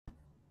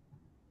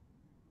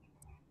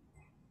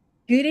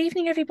Good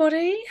evening,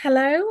 everybody.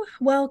 Hello.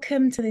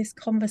 Welcome to this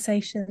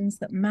Conversations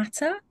That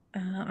Matter.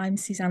 I'm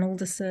Suzanne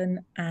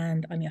Alderson,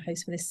 and I'm your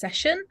host for this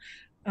session.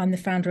 I'm the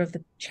founder of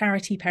the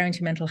charity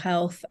Parenting Mental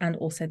Health and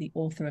also the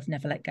author of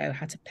Never Let Go,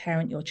 How to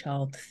Parent Your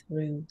Child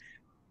Through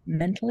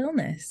Mental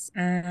Illness.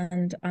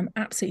 And I'm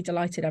absolutely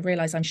delighted. I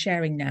realise I'm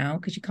sharing now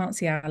because you can't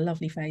see our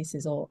lovely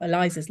faces or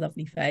Eliza's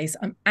lovely face.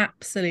 I'm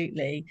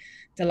absolutely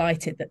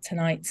delighted that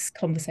tonight's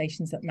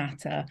Conversations That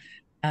Matter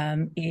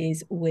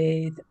is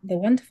with the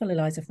wonderful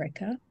Eliza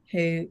Fricker,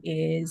 who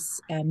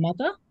is a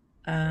mother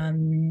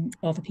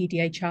of a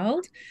PDA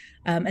child,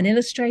 an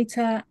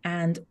illustrator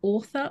and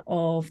author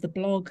of the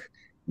blog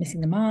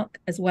Missing the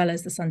Mark, as well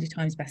as the Sunday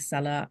Times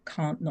bestseller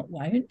Can't Not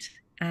Won't.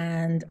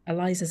 And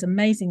Eliza's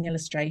amazing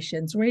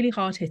illustrations, really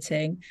hard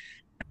hitting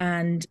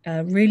and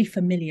really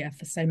familiar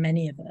for so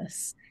many of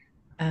us,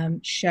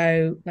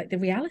 show like the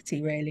reality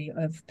really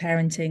of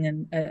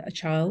parenting a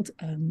child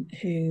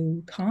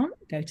who can't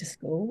go to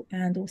school,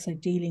 and also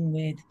dealing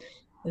with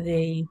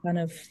the kind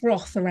of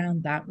froth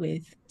around that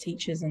with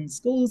teachers and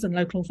schools and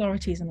local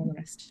authorities and all the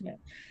rest of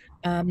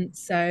it.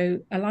 So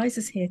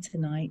Eliza's here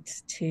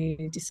tonight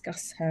to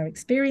discuss her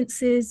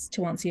experiences,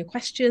 to answer your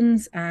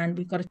questions, and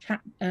we've got a chat.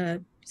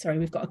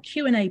 We've got a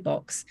Q&A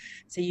box,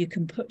 so you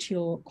can put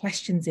your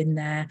questions in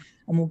there,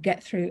 and we'll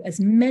get through as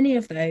many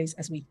of those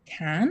as we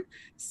can.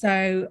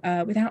 So,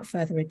 without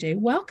further ado,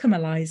 welcome,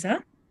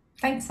 Eliza.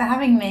 Thanks for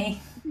having me.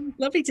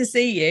 Lovely to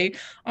see you.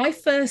 I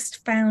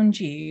first found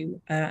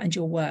you and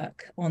your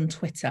work on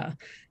Twitter,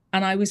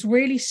 and I was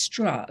really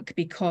struck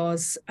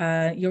because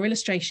your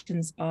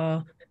illustrations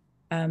are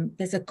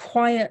there's a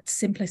quiet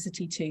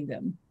simplicity to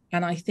them.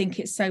 And I think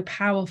it's so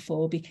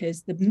powerful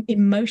because the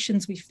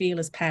emotions we feel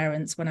as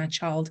parents when our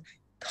child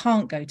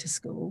can't go to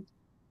school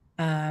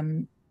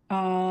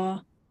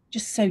are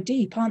just so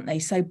deep, aren't they?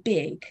 So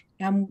big.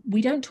 And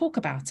we don't talk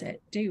about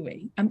it, do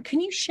we? Can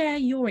you share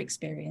your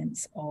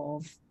experience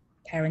of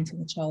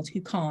parenting a child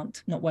who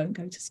can't, not won't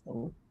go to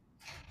school?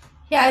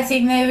 Yeah, I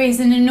think there is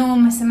an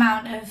enormous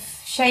amount of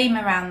shame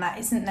around that,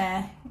 isn't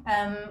there?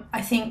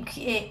 I think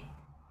it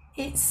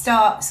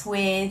starts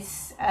with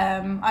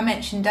I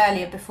mentioned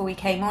earlier before we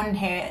came on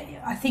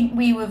here. I think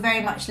we were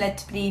very much led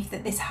to believe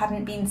that this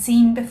hadn't been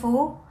seen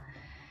before,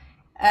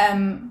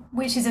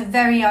 which is a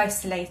very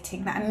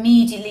isolating. That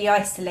immediately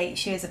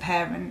isolates you as a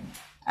parent,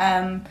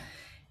 and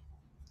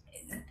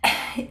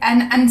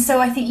so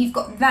I think you've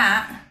got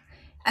that.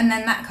 And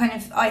then that kind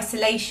of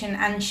isolation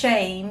and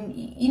shame,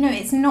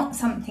 it's not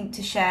something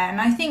to share.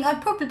 And I think I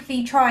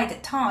probably tried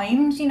at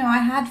times, I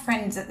had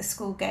friends at the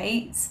school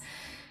gates,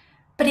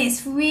 but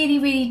it's really,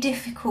 really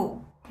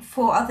difficult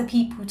for other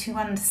people to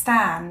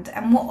understand.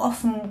 And what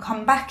often will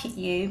come back at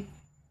you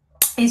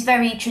is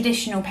very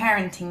traditional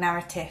parenting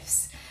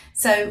narratives.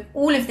 So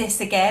all of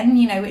this again,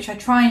 which I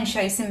try and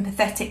show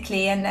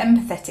sympathetically and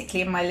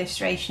empathetically in my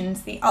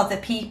illustrations, the other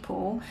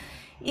people,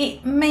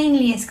 it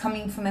mainly is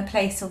coming from a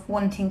place of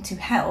wanting to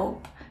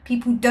help.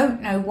 People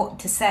don't know what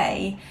to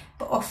say,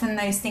 but often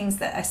those things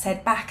that are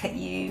said back at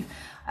you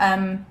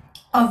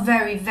are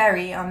very,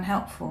 very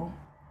unhelpful.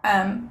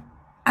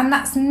 And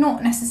that's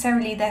not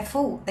necessarily their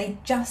fault. They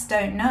just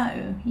don't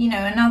know.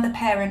 Another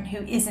parent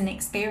who isn't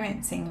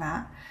experiencing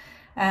that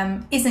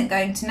isn't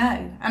going to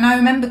know. And I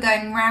remember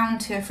going round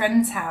to a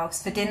friend's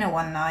house for dinner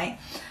one night,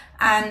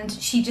 and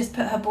she just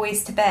put her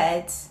boys to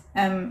bed.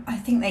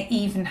 I think they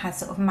even had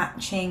sort of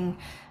matching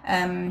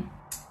Enid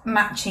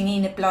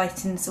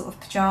Blyton sort of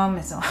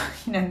pajamas on,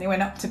 and they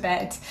went up to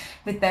bed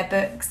with their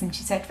books, and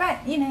she said,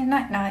 right,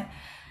 night night.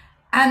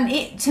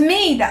 And to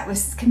me, that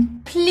was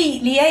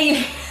completely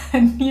alien,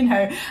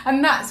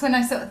 and that's when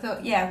I sort of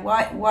thought, yeah,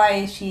 why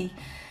is she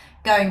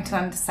going to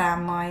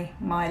understand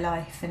my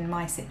life and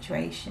my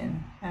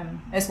situation,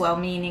 as well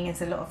meaning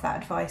as a lot of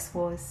that advice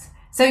was.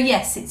 So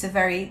yes,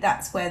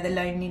 that's where the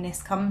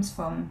loneliness comes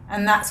from,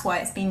 and that's why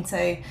it's been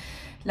so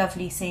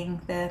lovely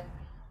seeing the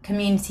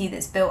community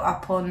that's built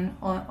up on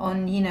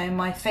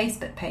my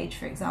Facebook page,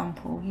 for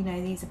example.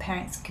 These are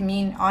parents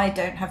I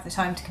don't have the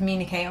time to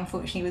communicate,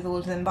 unfortunately, with all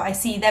of them, but I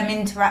see them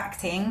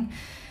interacting,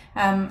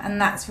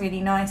 and that's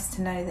really nice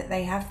to know that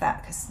they have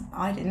that, because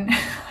I didn't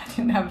I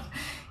didn't have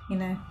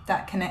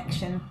that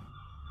connection.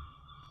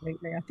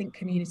 Absolutely. I think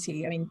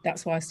community, I mean,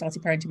 that's why I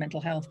started parenting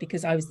mental health,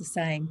 because I was the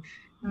same,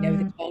 with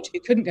Mm, a child who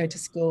couldn't go to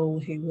school,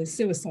 who was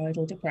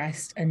suicidal,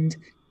 depressed, and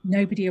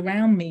nobody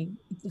around me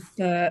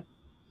for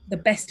the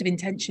best of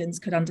intentions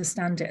could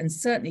understand it, and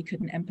certainly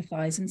couldn't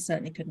empathize, and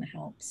certainly couldn't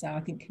help. So I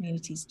think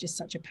community is just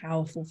such a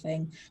powerful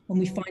thing when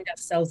we mm, find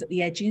ourselves at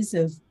the edges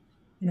of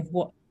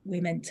what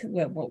we're meant to,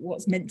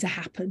 what's meant to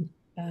happen.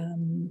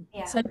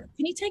 yeah. So can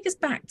you take us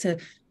back to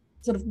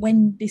sort of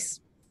when this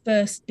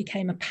first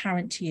became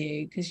apparent to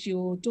you? Because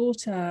your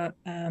daughter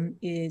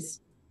is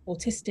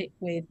autistic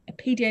with a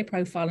PDA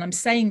profile. And I'm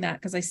saying that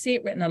because I see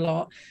it written a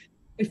lot.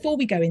 Before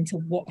we go into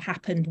what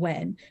happened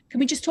when,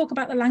 can we just talk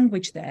about the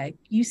language there?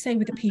 You say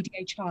with a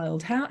PDA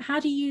child, how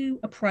do you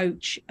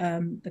approach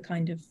the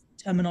kind of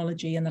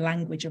terminology and the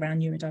language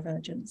around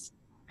neurodivergence?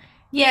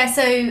 Yeah,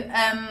 so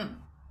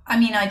I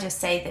mean, I just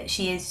say that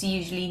she is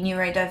usually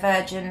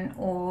neurodivergent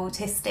or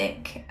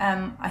autistic.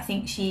 I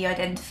think she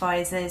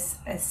identifies as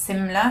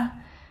similar.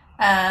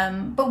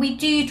 But we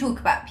do talk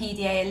about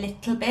PDA a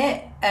little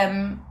bit.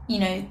 You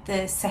know,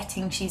 the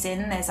setting she's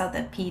in, there's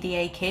other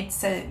PDA kids,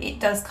 so it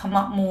does come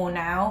up more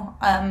now.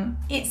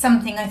 It's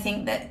something I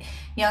think that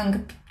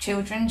younger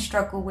children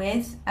struggle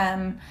with.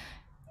 And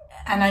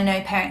I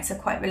know parents are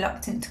quite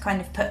reluctant to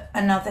kind of put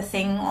another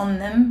thing on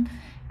them.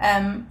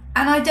 And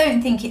I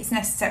don't think it's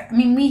necessary. I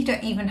mean, we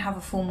don't even have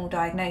a formal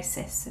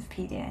diagnosis of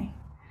PDA.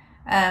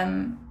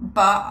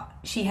 But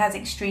she has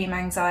extreme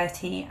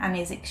anxiety and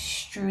is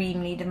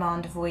extremely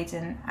demand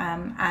avoidant,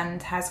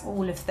 and has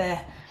all of the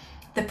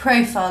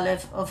profile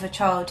of a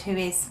child who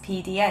is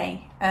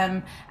PDA.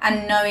 And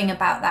knowing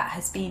about that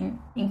has been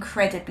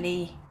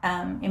incredibly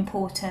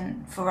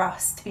important for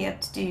us to be able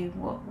to do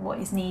what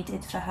is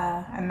needed for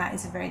her. And that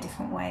is a very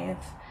different way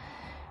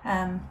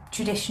of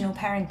traditional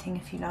parenting,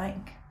 if you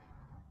like.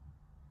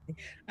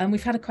 And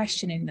we've had a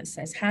question in that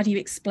says, how do you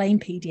explain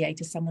PDA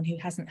to someone who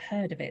hasn't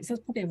heard of it? So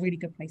that's probably a really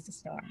good place to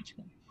start,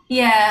 actually.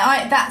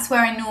 Yeah, that's where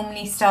I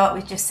normally start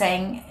with just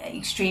saying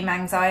extreme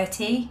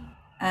anxiety.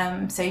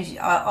 So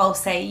I'll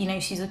say, you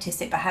know, she's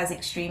autistic but has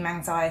extreme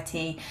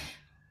anxiety.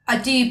 I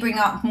do bring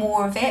up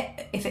more of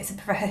it if it's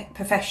a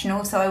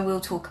professional, so I will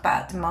talk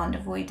about demand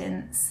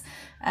avoidance,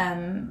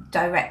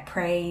 direct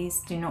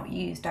praise, do not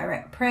use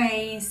direct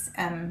praise,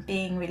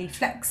 being really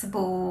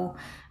flexible,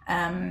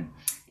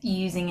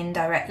 using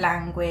indirect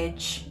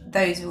language.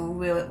 Those are all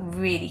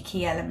really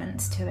key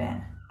elements to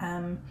it.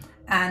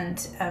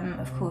 And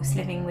of course,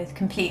 living with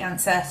complete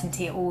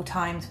uncertainty at all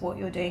times, what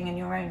you're doing in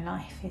your own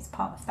life is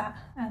part of that.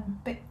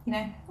 But you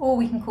know, or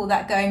we can call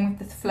that going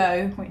with the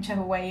flow,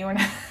 whichever way you want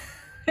to,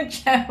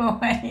 whichever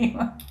way you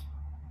want.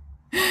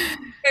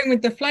 Going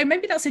with the flow,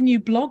 maybe that's a new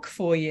blog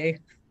for you.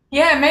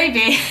 Yeah,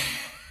 maybe.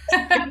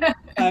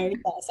 Oh,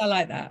 yes, I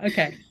like that.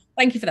 Okay,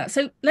 thank you for that.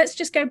 So let's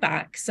just go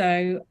back.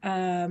 So,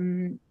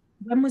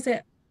 when was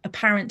it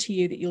apparent to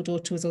you that your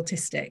daughter was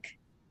autistic,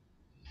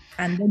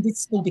 and when did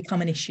school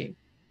become an issue?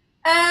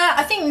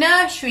 I think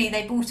nursery,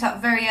 they brought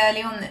up very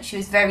early on that she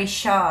was very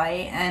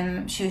shy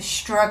and she was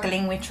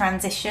struggling with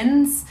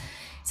transitions.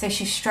 So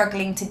she was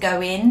struggling to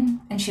go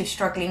in, and she was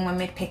struggling when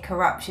we'd pick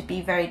her up. She'd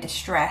be very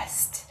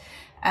distressed.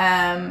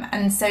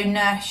 And so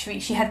nursery,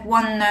 she had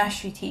one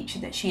nursery teacher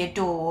that she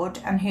adored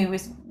and who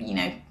was, you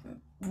know,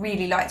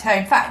 really liked her.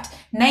 In fact,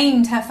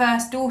 named her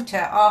first daughter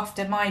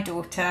after my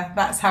daughter.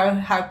 That's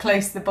how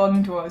close the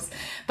bond was.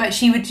 But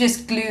she would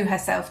just glue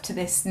herself to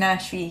this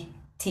nursery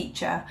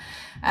teacher.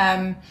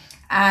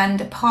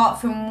 And apart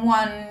from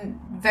one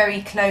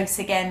very close,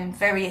 again,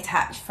 very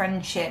attached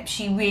friendship,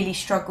 she really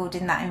struggled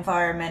in that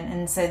environment.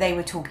 And so they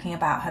were talking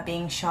about her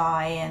being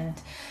shy. And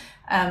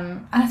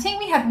I think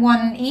we had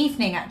one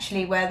evening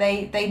actually where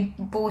they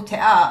brought it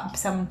up,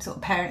 some sort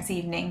of parents'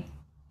 evening.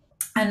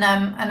 And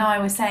I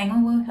was saying,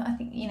 oh well, I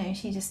think, you know,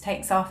 she just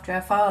takes after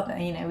her father.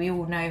 You know, we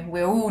all know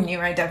we're all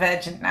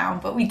neurodivergent now,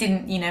 but we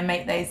didn't, you know,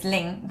 make those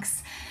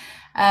links.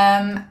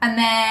 And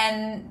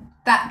then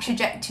that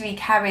trajectory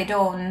carried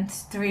on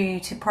through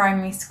to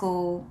primary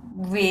school,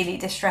 really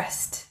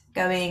distressed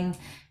going,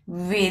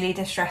 really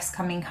distressed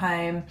coming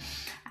home.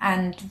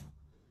 And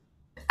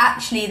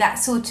actually, that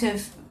sort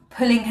of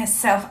pulling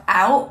herself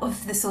out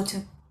of the sort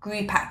of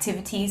group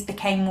activities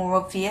became more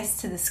obvious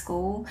to the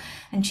school,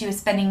 and she was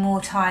spending more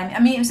time. I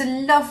mean, it was a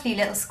lovely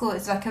little school. It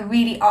was like a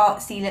really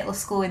artsy little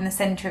school in the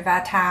centre of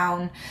our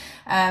town.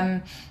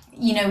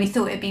 You know, we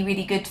thought it'd be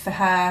really good for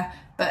her,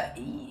 but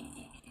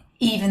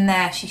even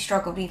there she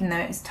struggled, even though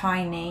it was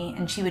tiny,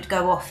 and she would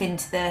go off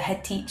into the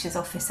head teacher's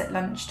office at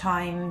lunch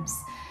times.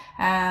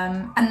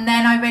 And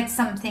then I read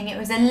something, it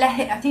was a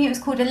letter, I think it was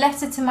called A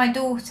Letter to My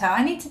Daughter.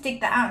 I need to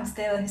dig that out and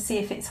still see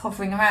if it's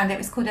hovering around. It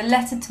was called A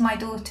Letter to My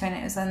Daughter, and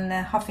it was on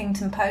the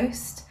Huffington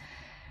Post.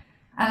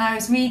 And I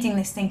was reading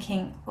this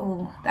thinking,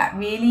 oh, that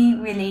really,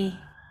 really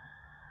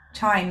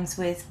chimes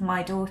with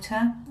my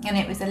daughter. And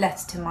it was a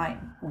letter to my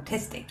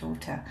autistic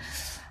daughter.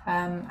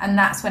 And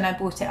that's when I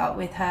brought it up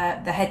with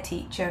her, the head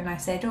teacher, and I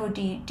said, oh,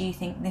 do you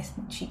think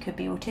she could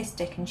be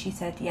autistic? And she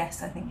said,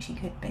 yes, I think she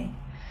could be.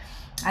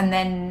 And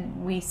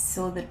then we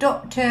saw the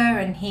doctor,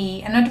 and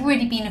I'd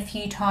already been a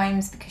few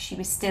times because she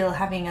was still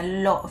having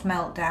a lot of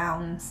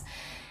meltdowns.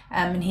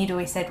 And he'd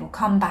always said, well,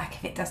 come back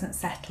if it doesn't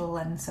settle.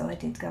 And so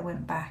I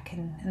went back,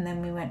 and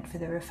then we went for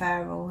the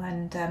referral.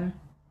 And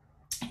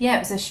yeah, it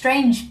was a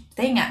strange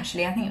thing,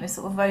 actually. I think it was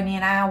sort of only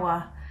an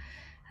hour.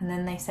 And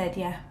then they said,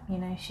 yeah, you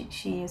know,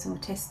 she is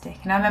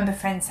autistic. And I remember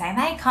friends saying,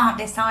 they can't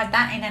decide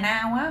that in an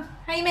hour.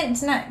 How are you meant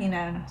to know? You know,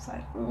 and I was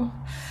like, oh.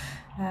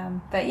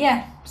 But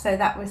yeah, so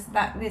that was,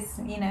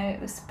 you know,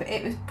 it was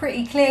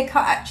pretty clear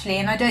cut, actually.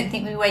 And I don't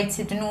think we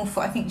waited an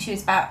awful, I think she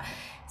was about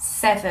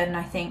 7,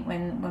 I think,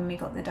 when we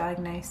got the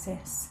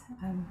diagnosis,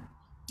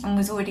 and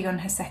was already on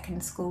her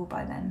second school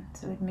by then,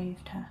 so we'd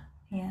moved her.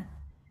 Yeah.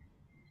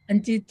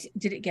 And did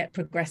it get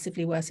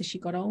progressively worse as she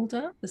got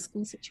older, the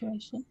school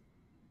situation?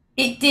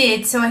 It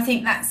did. So I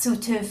think that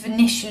sort of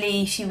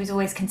initially she was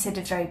always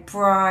considered very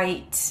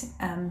bright,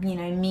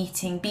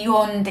 meeting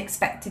beyond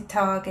expected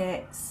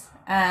targets.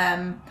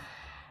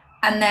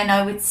 And then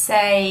I would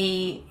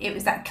say it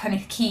was that kind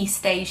of key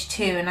stage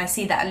two, and I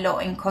see that a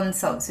lot in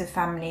consults with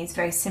families,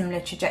 very similar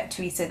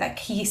trajectory. So that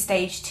key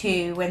stage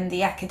two, when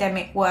the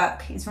academic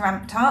work is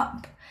ramped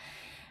up,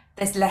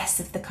 there's less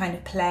of the kind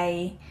of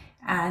play,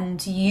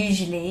 and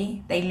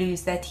usually they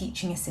lose their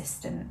teaching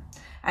assistant.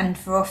 And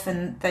for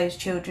often those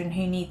children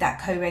who need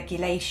that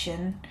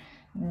co-regulation,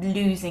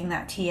 losing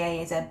that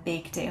TA is a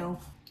big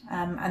deal.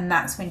 And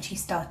that's when she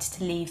started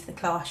to leave the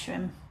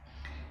classroom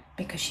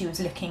because she was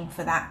looking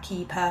for that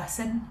key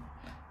person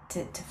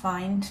to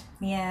find.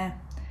 Yeah.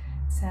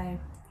 So,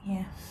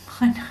 yeah,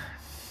 I know.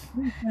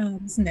 Yeah,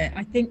 isn't it?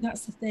 I think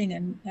that's the thing.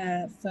 And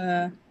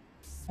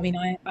I mean,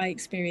 I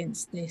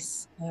experienced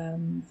this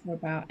for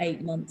about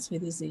 8 months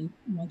with Izzy,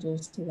 my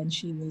daughter, when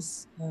she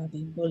was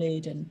being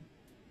bullied. And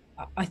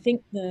I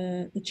think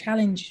the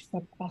challenge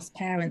for us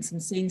parents,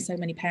 and seeing so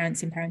many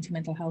parents in parenting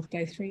mental health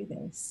go through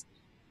this,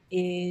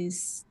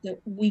 is that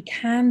we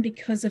can,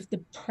 because of the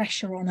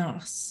pressure on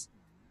us,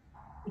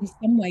 in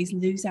some ways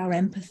lose our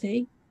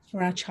empathy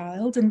for our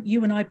child. And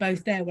you and I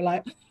both there were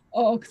like,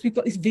 oh, because we've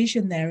got this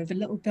vision there of a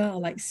little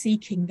girl like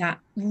seeking that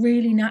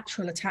really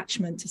natural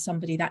attachment to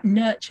somebody, that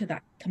nurture,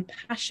 that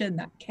compassion,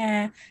 that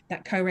care,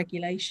 that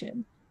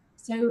co-regulation.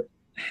 So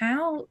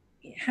how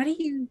how do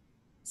you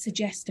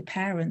suggest to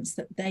parents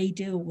that they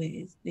deal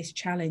with this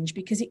challenge?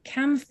 Because it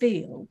can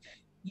feel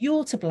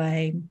you're to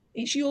blame,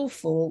 it's your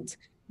fault,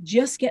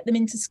 just get them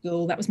into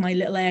school. That was my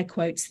little air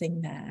quotes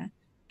thing there.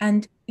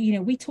 And,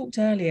 we talked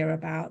earlier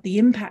about the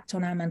impact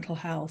on our mental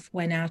health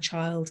when our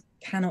child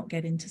cannot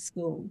get into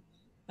school.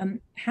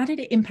 How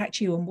did it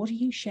impact you, and what do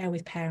you share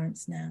with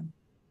parents now?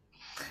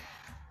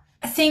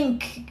 I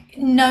think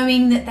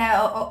knowing that there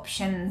are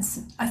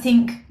options, I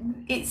think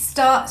it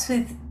starts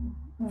with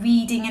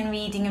reading and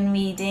reading and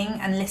reading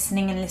and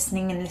listening and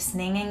listening and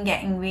listening and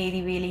getting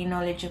really, really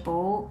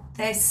knowledgeable.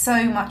 There's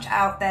so much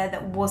out there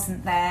that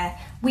wasn't there.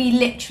 We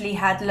literally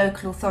had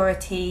local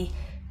authority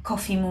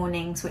coffee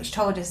mornings, which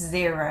told us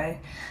zero.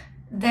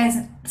 There's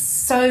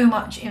so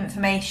much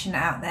information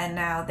out there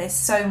now. There's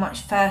so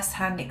much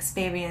first-hand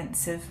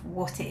experience of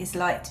what it is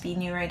like to be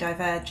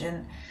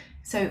neurodivergent.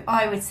 So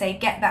I would say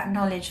get that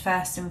knowledge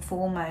first and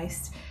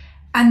foremost,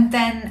 and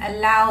then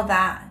allow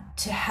that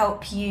to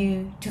help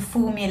you to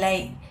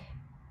formulate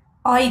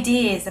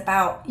ideas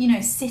about,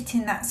 sit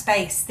in that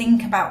space,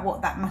 think about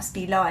what that must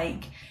be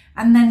like,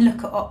 and then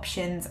look at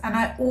options. And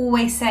I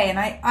always say, and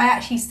I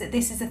actually,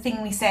 this is a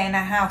thing we say in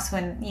our house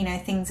when,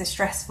 things are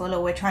stressful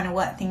or we're trying to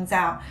work things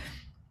out,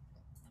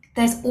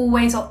 there's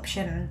always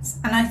options.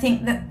 And I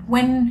think that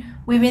when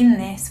we're in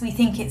this, we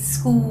think it's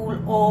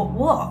school or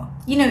what?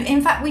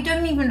 In fact, we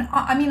don't even,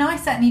 I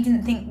certainly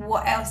didn't think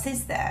what else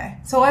is there.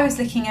 So I was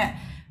looking at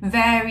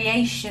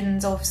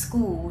variations of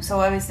school. So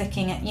I was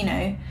looking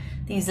at,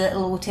 these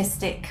little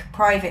autistic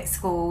private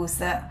schools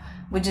that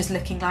were just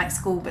looking like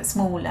school but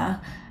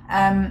smaller.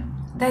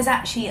 There's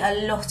actually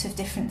a lot of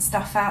different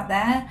stuff out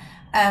there.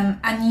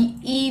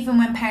 Even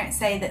when parents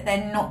say that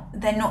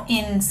they're not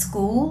in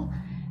school,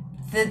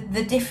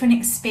 the different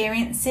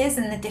experiences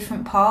and the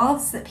different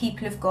paths that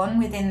people have gone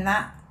within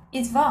that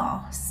is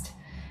vast.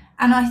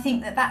 And I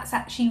think that that's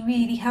actually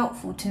really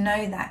helpful to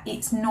know that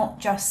it's not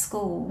just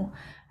school.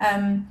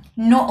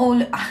 Not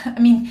all,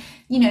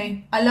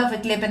 I love a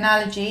glib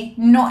analogy.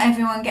 Not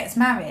everyone gets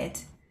married.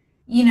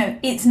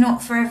 It's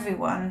not for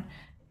everyone.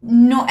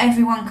 Not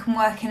everyone can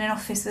work in an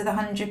office with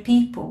 100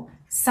 people.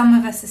 Some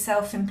of us are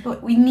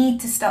self-employed. We need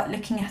to start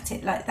looking at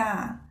it like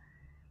that.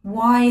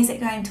 Why is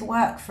it going to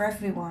work for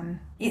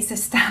everyone? It's a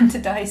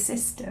standardized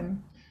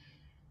system.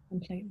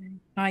 Completely.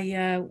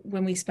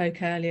 When we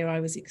spoke earlier, I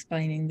was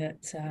explaining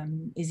that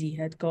Izzy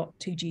had got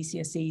 2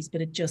 GCSEs,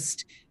 but had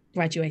just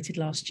graduated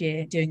last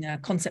year doing a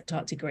concept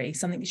art degree,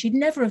 something that she'd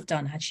never have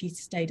done had she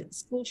stayed at the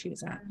school she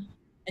was at.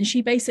 And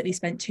she basically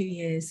spent 2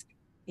 years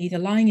either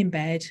lying in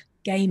bed,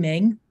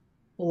 gaming,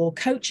 or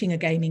coaching a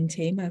gaming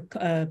team,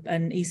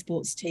 an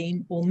esports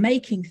team, or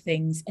making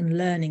things and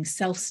learning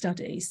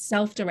self-study,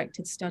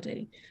 self-directed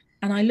study.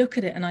 And I look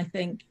at it and I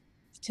think,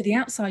 to the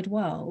outside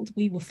world,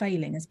 we were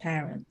failing as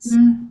parents,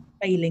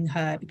 failing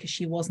her because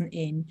she wasn't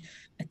in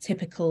a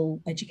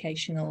typical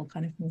educational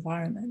kind of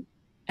environment.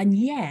 And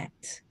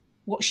yet,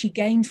 what she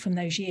gained from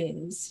those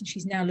years,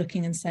 she's now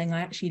looking and saying,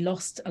 I actually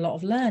lost a lot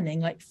of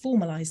learning, like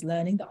formalized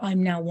learning that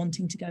I'm now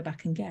wanting to go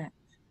back and get.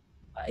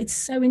 It's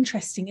so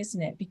interesting,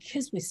 isn't it?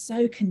 Because we're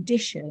so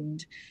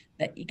conditioned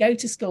that you go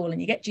to school and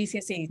you get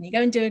GCSEs and you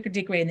go and do a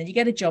degree and then you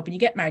get a job and you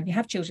get married and you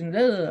have children.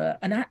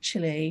 And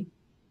actually,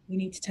 we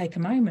need to take a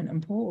moment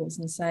and pause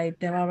and say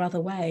there are other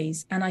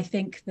ways. And I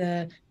think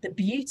the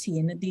beauty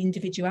and the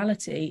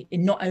individuality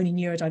in not only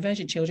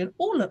neurodivergent children,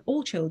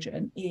 all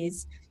children,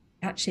 is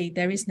actually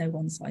there is no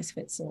one size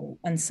fits all.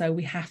 And so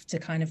we have to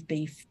kind of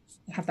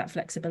have that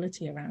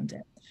flexibility around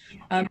it.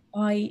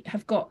 I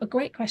have got a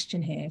great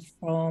question here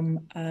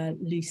from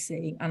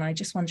Lucy, and I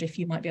just wonder if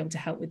you might be able to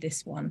help with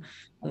this one,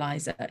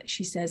 Eliza.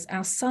 She says,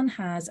 our son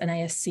has an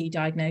ASC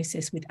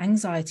diagnosis with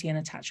anxiety and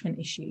attachment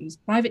issues.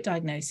 Private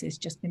diagnosis,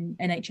 just been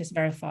NHS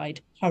verified,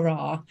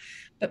 hurrah.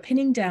 But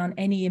pinning down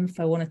any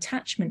info on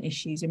attachment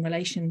issues in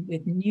relation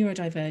with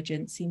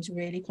neurodivergence seems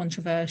really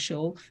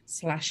controversial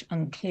 /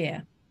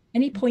 unclear.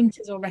 Any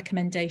pointers or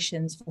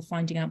recommendations for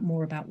finding out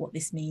more about what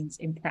this means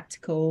in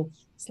practical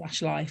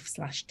 / life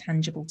 /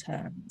 tangible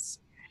terms?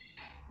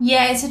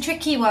 Yeah, it's a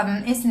tricky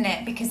one, isn't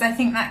it? Because I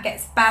think that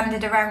gets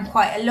banded around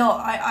quite a lot.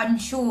 I'm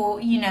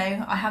sure,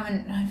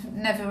 I've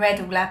never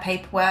read all our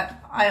paperwork.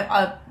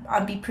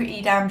 I'd be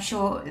pretty damn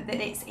sure that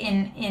it's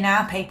in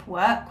our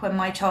paperwork. When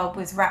my child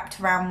was wrapped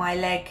around my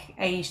leg,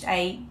 aged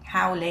 8,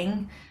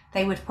 howling,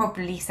 they would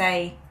probably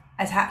say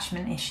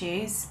attachment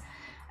issues.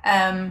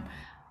 I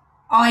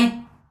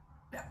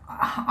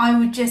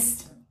would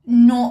just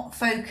not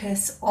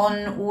focus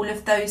on all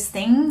of those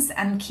things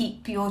and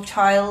keep your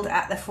child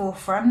at the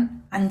forefront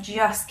and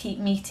just keep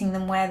meeting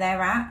them where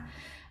they're at.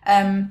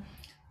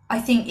 I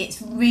think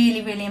it's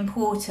really, really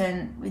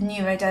important with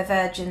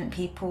neurodivergent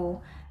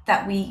people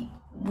that we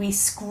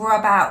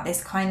scrub out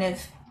this kind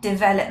of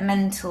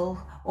developmental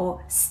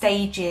or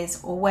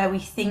stages or where we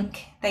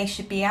think they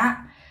should be at.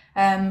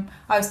 I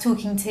was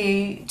talking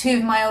to two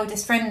of my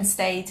oldest friends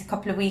stayed a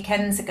couple of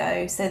weekends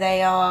ago. So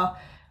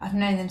I've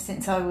known them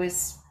since I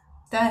was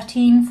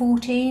 13,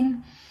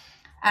 14.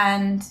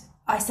 And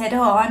I said,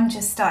 I'm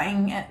just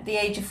starting at the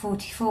age of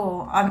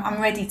 44. I'm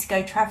ready to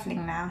go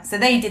travelling now. So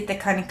they did the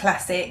kind of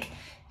classic,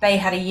 they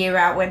had a year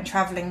out, went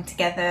travelling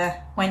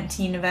together, went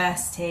to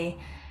university.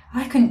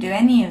 I couldn't do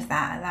any of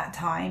that at that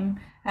time.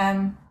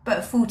 But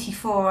at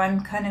 44,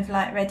 I'm kind of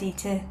like ready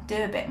to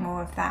do a bit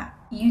more of that.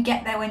 You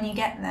get there when you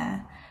get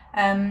there.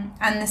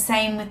 And the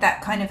same with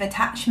that kind of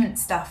attachment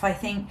stuff. I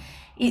think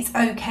it's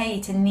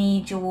okay to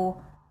need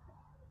your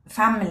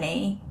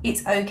family.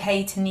 It's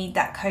okay to need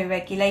that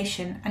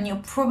co-regulation, and you're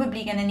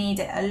probably going to need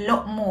it a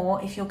lot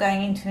more if you're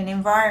going into an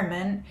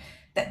environment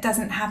that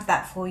doesn't have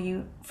that for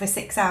you for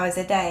 6 hours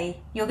a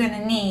day. You're going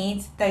to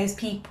need those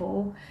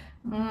people.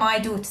 My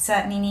daughter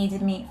certainly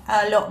needed me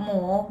a lot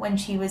more when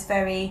she was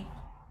very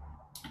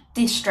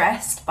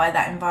distressed by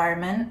that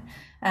environment,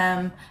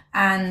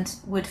 and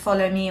would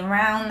follow me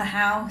around the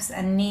house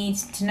and need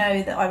to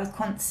know that I was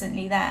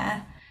constantly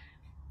there.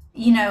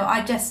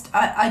 I just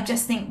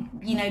think,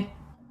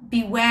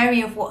 be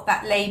wary of what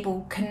that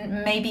label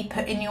can maybe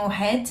put in your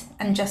head,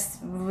 and just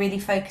really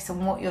focus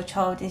on what your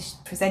child is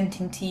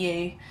presenting to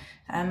you,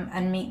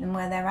 and meet them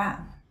where they're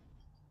at.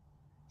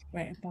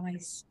 Great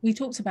advice. We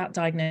talked about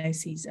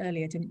diagnoses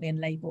earlier, didn't we, and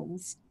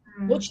labels.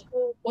 Mm.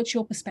 What's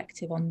your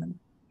perspective on them?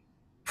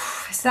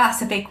 So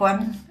that's a big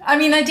one. I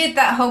mean, I did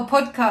that whole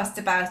podcast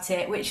about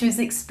it, which was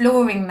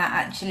exploring that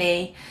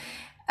actually.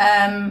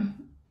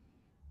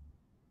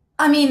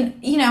 I mean,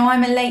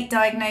 I'm a late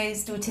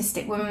diagnosed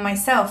autistic woman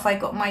myself. I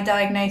got my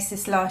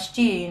diagnosis last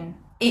June.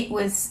 It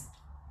was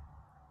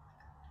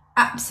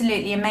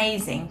absolutely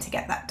amazing to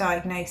get that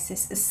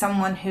diagnosis as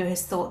someone who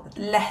has thought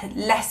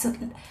less.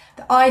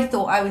 I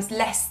thought I was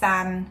less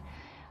than.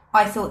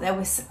 I thought I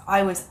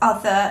was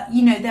other.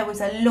 There was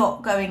a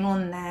lot going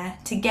on there.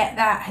 To get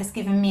that has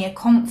given me a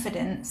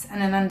confidence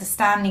and an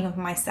understanding of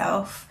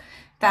myself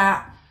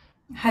that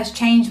has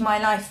changed my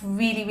life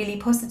really, really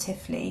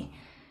positively.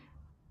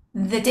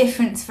 The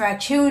difference for our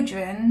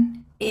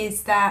children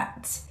is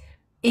that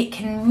it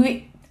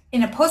can,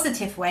 in a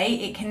positive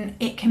way,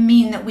 it can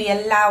mean that we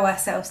allow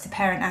ourselves to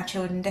parent our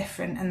children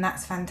different, and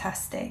that's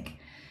fantastic.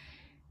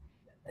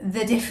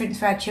 The difference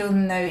for our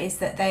children, though, is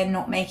that they're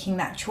not making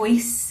that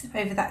choice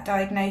over that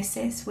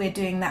diagnosis. We're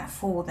doing that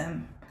for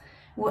them.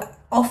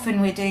 Often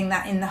we're doing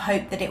that in the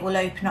hope that it will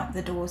open up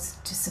the doors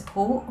to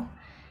support.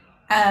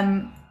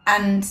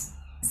 And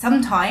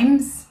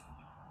sometimes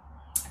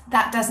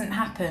that doesn't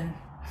happen.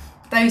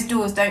 Those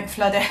doors don't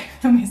flood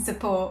open with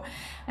support.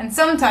 And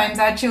sometimes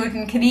our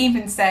children can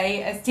even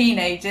say, as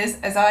teenagers,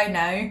 as I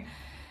know,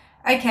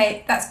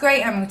 okay, that's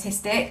great, I'm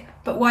autistic,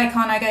 but why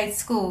can't I go to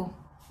school?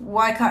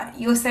 Why can't,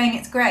 you're saying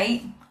it's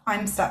great,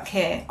 I'm stuck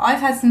here. I've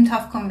had some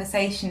tough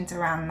conversations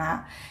around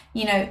that.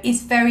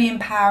 It's very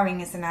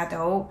empowering as an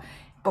adult,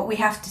 but we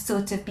have to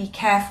sort of be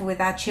careful with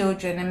our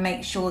children and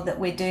make sure that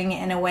we're doing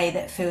it in a way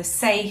that feels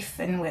safe,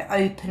 and we're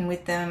open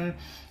with them,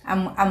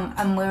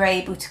 and we're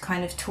able to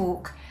kind of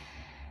talk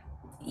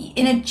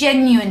in a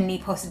genuinely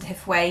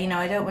positive way.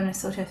 I don't want to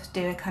sort of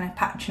do a kind of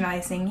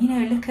patronising,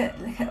 look at,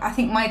 I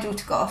think my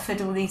daughter got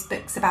offered all these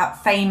books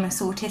about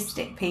famous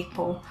autistic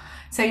people.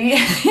 So,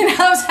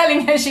 I'm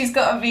telling her she's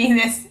got to be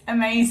this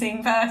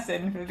amazing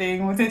person for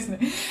being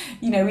autistic.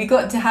 We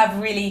got to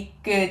have really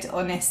good,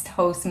 honest,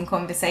 wholesome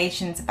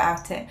conversations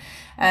about it.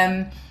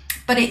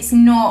 But it's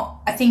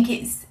not, I think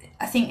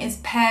as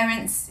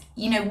parents,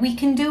 we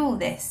can do all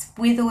this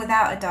with or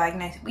without a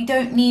diagnosis. We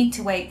don't need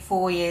to wait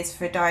 4 years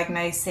for a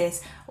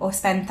diagnosis or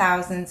spend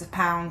thousands of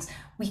pounds.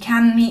 We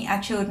can meet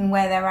our children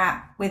where they're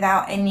at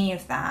without any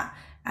of that,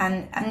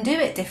 and do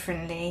it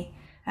differently.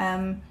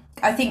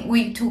 I think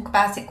we talk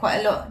about it quite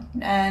a lot.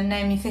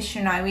 Naomi Fisher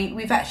and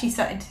we've actually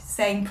started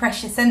saying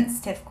pressure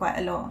sensitive quite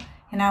a lot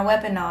in our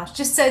webinars,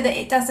 just so that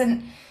it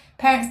doesn't,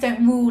 parents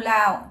don't rule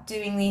out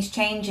doing these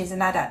changes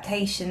and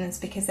adaptations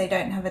because they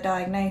don't have a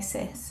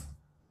diagnosis.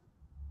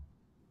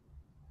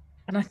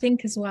 And I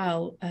think as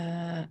well,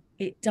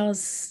 it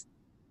does,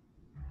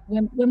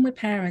 when we're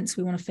parents,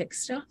 we want to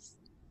fix stuff,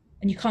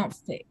 and you can't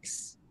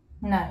fix.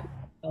 No.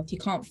 You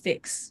can't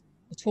fix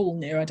at all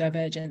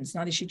neurodivergence,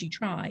 neither should you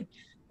try.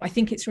 But I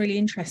think it's really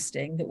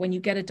interesting that when you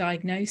get a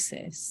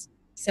diagnosis,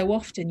 so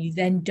often you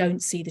then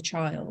don't see the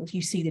child,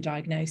 you see the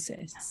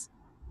diagnosis.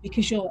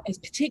 Because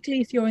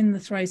particularly if you're in the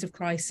throes of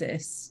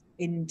crisis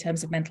in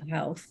terms of mental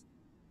health,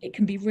 it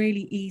can be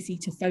really easy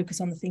to focus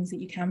on the things that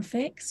you can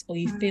fix, or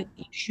you feel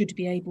you should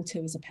be able to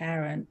as a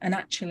parent. And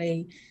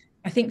actually,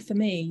 I think for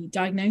me,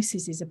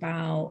 diagnosis is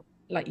about,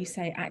 like you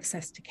say,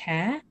 access to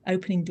care,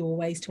 opening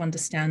doorways to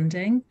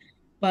understanding.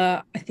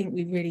 But I think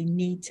we really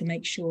need to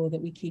make sure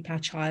that we keep our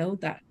child,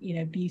 that,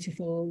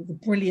 beautiful, the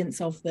brilliance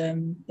of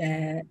them,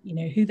 their,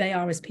 who they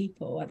are as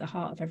people, at the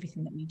heart of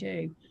everything that we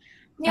do.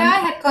 Yeah, I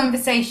had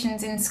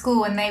conversations in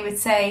school and they would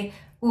say,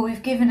 well,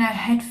 we've given her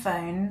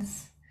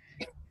headphones.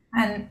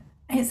 And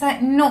it's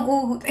like not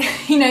all,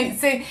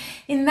 so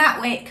in that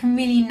way it can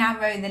really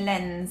narrow the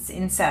lens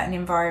in certain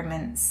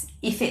environments.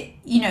 If it,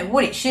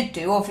 what it should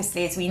do,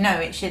 obviously, as we know,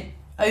 it should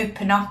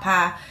open up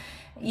our,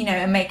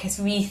 and make us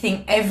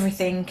rethink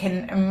everything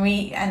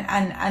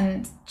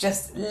and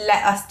just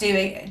let us do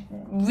it,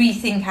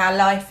 rethink our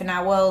life and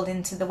our world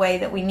into the way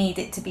that we need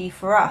it to be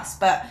for us.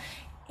 But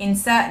in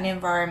certain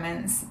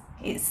environments,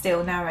 it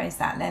still narrows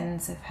that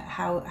lens of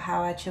how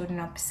our children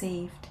are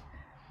perceived.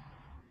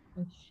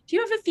 Do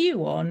you have a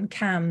view on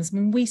CAMS? I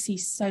mean, we see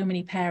so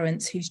many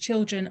parents whose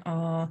children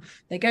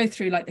they go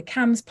through like the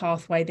CAMS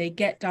pathway, they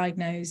get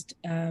diagnosed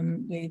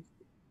with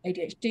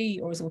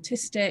ADHD or as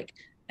autistic,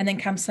 and then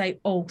CAMS say,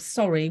 oh,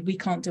 sorry, we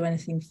can't do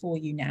anything for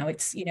you now.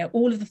 It's,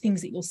 all of the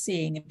things that you're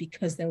seeing are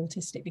because they're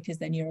autistic, because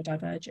they're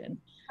neurodivergent.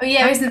 Oh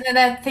yeah, isn't there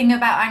that thing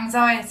about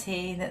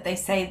anxiety that they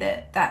say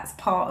that that's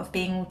part of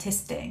being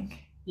autistic?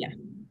 Yeah.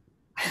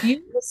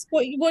 Views?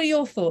 What are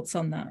your thoughts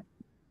on that?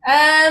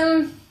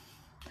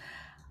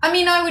 I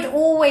mean, I would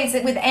always,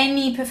 with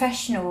any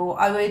professional,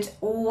 I would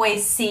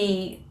always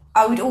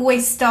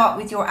start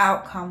with your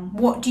outcome.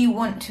 What do you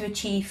want to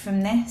achieve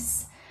from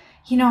this?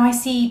 I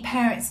see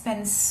parents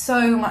spend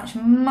so much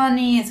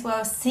money as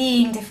well,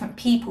 seeing different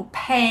people,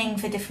 paying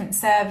for different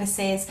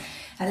services,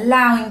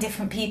 allowing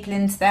different people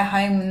into their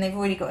home when they've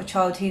already got a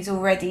child who's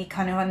already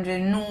kind of under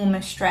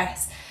enormous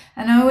stress.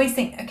 And I always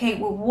think, okay,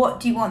 well, what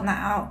do you want that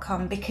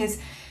outcome? Because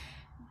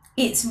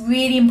it's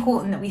really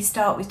important that we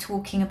start with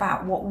talking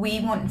about what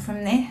we want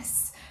from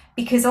this,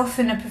 because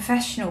often a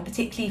professional,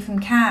 particularly from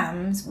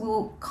CAMS,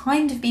 will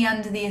kind of be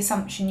under the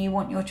assumption you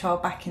want your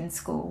child back in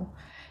school.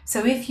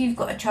 So if you've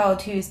got a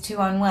child who is too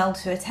unwell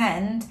to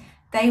attend,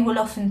 they will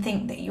often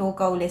think that your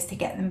goal is to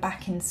get them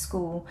back in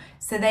school.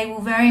 So they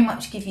will very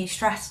much give you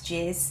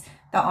strategies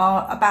that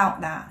are about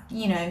that.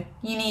 You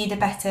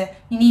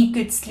need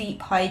good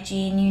sleep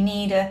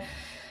hygiene,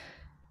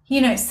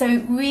 so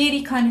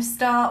really kind of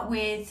start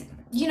with,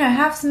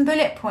 have some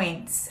bullet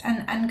points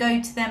and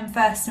go to them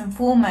first and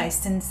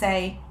foremost and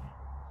say,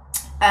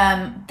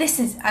 this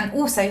is, and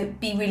also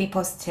be really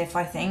positive,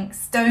 I think.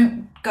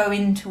 Don't go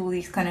into all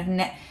these kind of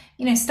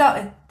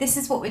start with, this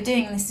is what we're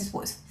doing and this is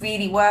what's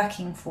really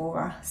working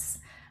for us.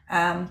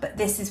 But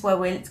this is where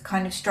we're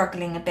kind of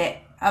struggling a bit.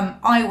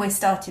 I always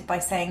started by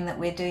saying that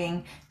we're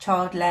doing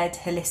child-led,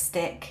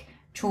 holistic,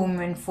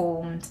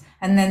 trauma-informed,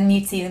 and then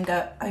you'd see them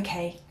go,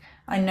 okay,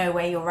 I know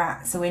where you're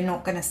at, so we're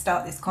not going to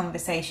start this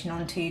conversation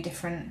on two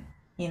different,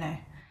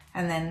 and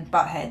then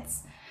butt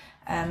heads.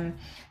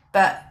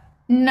 But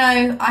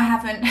no, I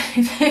haven't.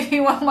 If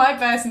you want my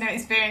personal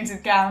experience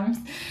with CAMS,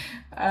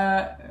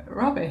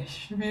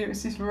 rubbish. I mean, it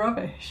was just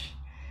rubbish.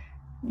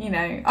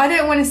 I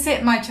don't want to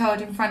sit my child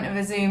in front of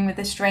a Zoom with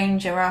a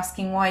stranger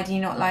asking, why do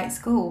you not like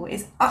school?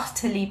 It's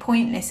utterly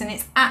pointless, and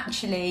it's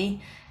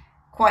actually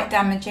quite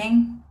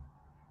damaging.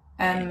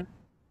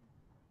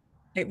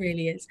 It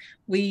really is.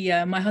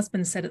 My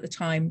husband said at the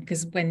time,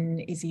 because when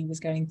Izzy was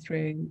going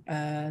through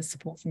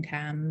support from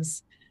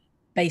CAMS,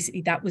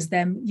 basically that was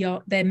their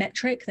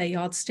metric, their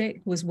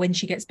yardstick was, when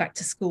she gets back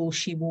to school,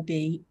 she will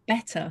be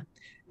better.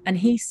 And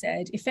he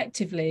said,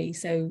 effectively,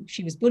 so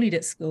she was bullied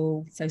at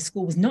school, so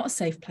school was not a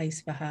safe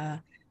place for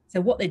her. So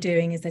what they're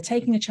doing is they're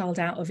taking a child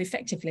out of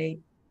effectively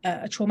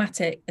a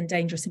traumatic and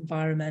dangerous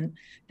environment.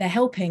 They're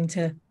helping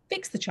to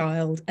fix the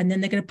child, and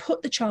then they're going to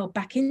put the child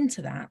back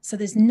into that. So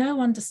there's no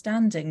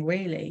understanding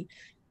really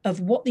of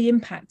what the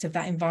impact of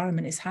that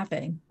environment is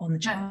having on the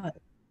child.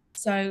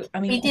 So I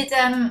mean,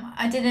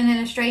 I did an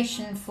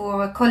illustration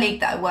for a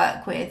colleague that I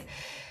work with,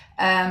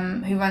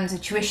 who runs a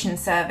tuition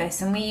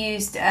service, and we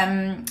used the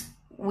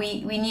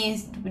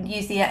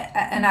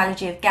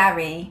analogy of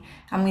Gary,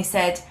 and we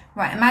said,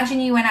 right, imagine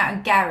you went out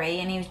with Gary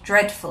and he was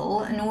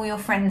dreadful, and all your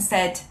friends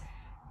said,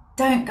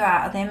 don't go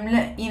out with him,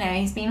 look,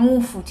 he's been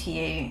awful to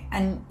you.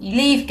 And you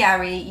leave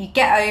Gary, you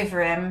get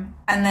over him,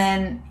 and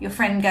then your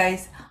friend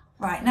goes,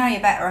 right, now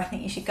you're better, I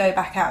think you should go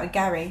back out with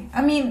Gary.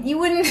 I mean, you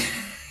wouldn't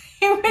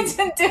you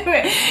wouldn't do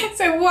it.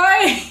 So why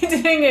are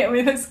you doing it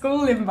with a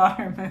school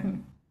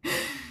environment?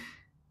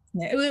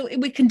 Yeah,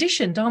 we're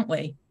conditioned, aren't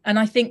we? And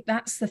I think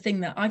that's the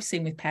thing that I've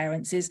seen with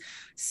parents is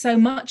so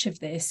much of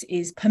this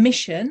is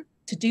permission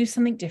to do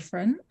something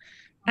different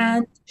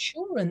and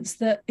assurance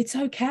that it's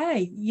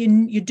okay.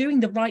 You're doing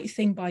the right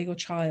thing by your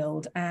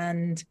child,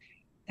 and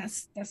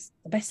that's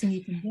the best thing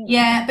you can do.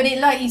 Yeah, but it,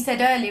 like you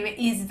said earlier, it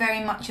is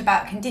very much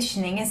about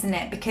conditioning, isn't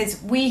it?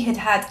 Because we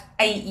had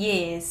 8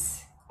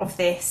 years of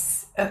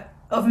this,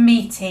 of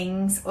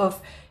meetings,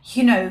 of,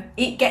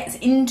 it gets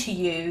into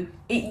you.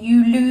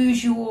 You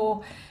lose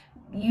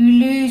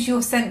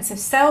your sense of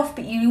self,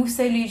 but you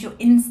also lose your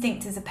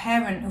instinct as a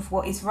parent of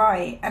what is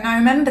right. And I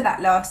remember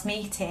that last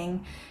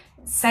meeting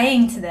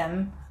saying to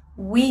them,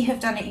 we have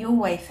done it your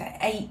way for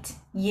 8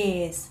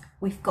 years.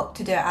 We've got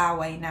to do it our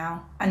way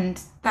now.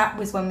 And that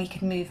was when we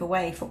could move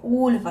away. For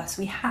all of us,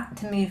 we had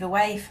to move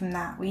away from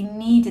that. We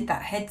needed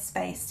that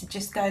headspace to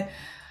just go,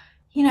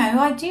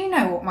 I do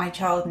know what my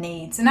child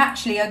needs. And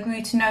actually, I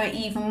grew to know it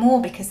even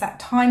more because that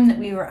time that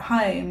we were at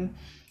home,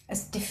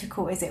 as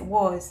difficult as it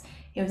was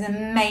an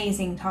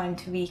amazing time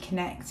to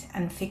reconnect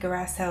and figure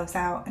ourselves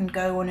out and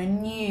go on a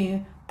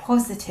new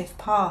positive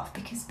path,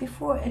 because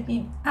before it had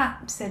been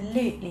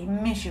absolutely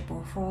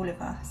miserable for all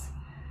of us.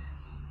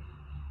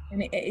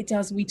 And it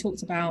does. We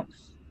talked about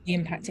the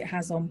impact it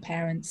has on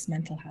parents'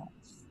 mental health.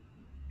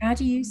 How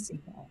do you see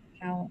that?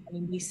 I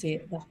mean, we see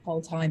it the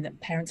whole time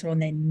that parents are on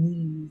their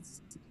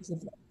knees because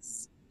of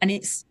this.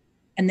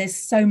 And there's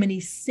so many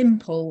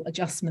simple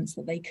adjustments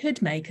that they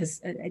could make as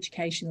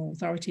educational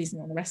authorities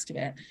and all the rest of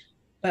it.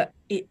 But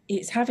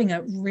it's having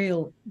a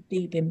real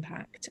deep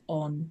impact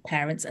on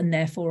parents and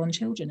therefore on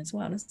children as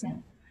well, isn't it?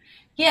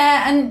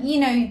 Yeah,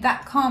 and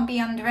that can't be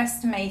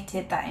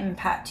underestimated, that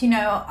impact.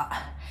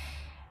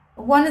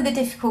 One of the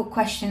difficult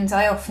questions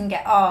I often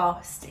get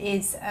asked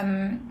is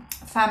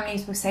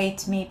families will say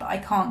to me, but I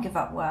can't give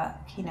up work,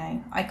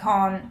 I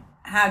can't.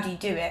 How do you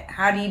do it?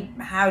 How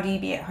do you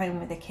be at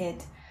home with a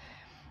kid?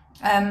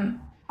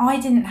 I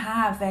didn't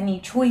have any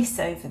choice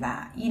over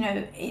that.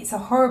 It's a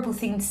horrible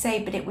thing to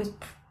say, but it was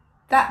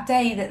that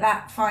day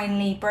that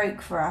finally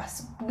broke for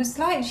us. It was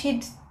like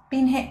she'd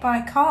been hit by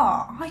a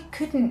car. I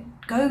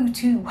couldn't go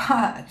to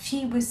work.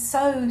 She was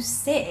so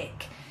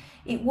sick.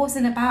 It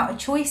wasn't about a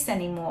choice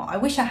anymore. I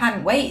wish I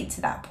hadn't waited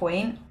to that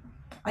point.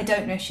 I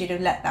don't know if she'd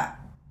have let that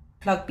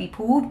plug be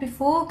pulled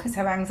before, because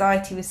her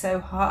anxiety was so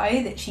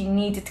high that she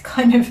needed to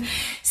kind of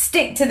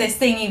stick to this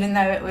thing even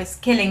though it was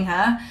killing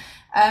her.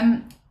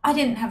 I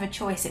didn't have a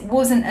choice. It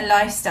wasn't a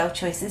lifestyle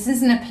choice. This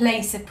isn't a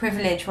place of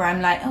privilege where I'm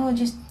like, oh,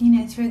 just,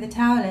 throw the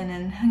towel in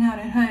and hang out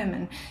at home.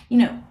 And,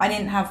 I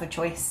didn't have a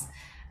choice.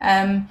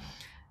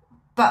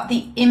 But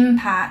the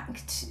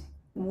impact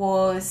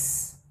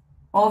was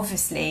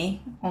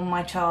obviously on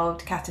my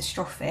child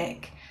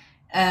catastrophic.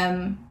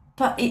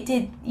 But it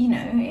did,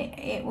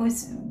 it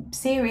was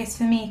serious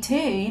for me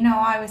too.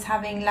 I was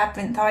having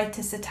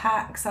labyrinthitis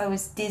attacks. I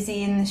was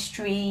dizzy in the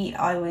street.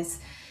 I was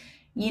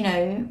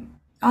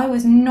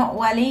not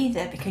well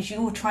either, because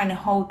you're trying to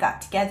hold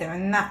that together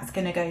and that's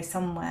going to go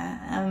somewhere.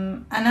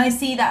 And I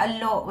see that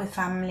a lot with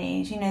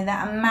families,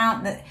 that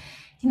amount that,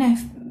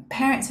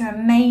 parents are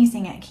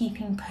amazing at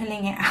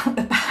pulling it out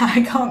the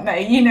bag, aren't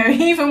they?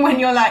 Even when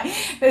you're like,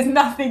 there's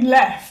nothing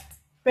left,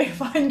 they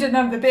find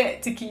another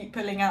bit to keep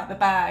pulling out the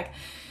bag.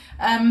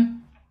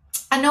 And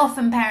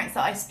often parents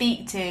that I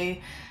speak to,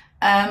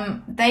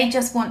 they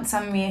just want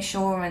some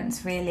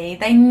reassurance, really.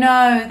 They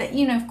know that,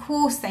 of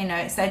course they know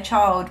it's their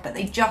child, but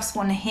they just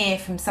want to hear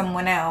from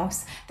someone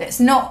else that's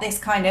not this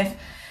kind of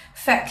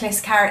feckless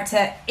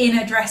character in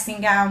a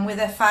dressing gown with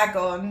a fag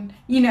on,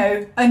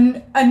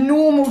 a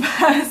normal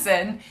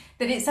person,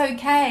 that it's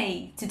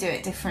okay to do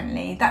it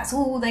differently. That's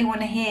all they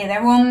want to hear.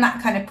 They're on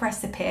that kind of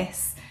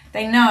precipice.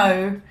 They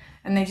know,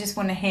 and they just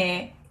want to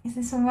hear, is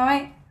this all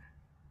right?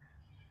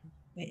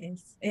 It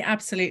is. It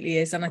absolutely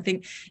is. And I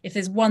think if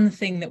there's one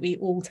thing that we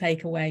all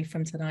take away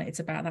from tonight, it's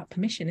about that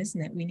permission, isn't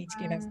it? We need to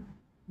give us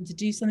to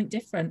do something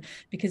different,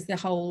 because the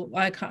whole,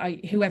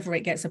 whoever it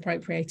gets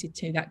appropriated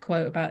to, that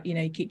quote about,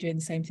 you keep doing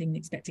the same thing,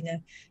 expecting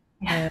a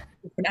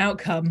different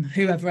outcome,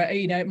 whoever,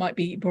 it might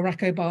be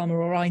Barack Obama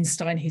or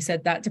Einstein who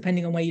said that,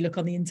 depending on where you look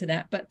on the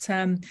internet. But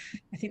I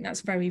think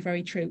that's very,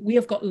 very true. We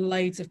have got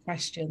loads of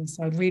questions,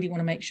 so I really want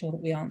to make sure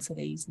that we answer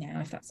these now,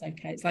 if that's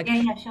okay. It's like,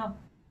 yeah, sure.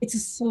 It's a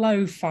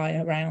slow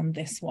fire round,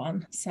 this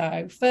one.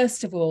 So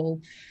first of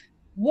all,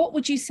 what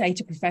would you say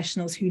to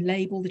professionals who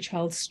label the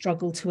child's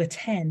struggle to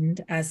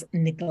attend as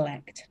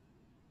neglect?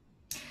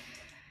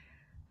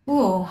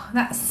 Oh,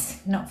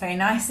 that's not very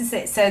nice, is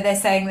it? So they're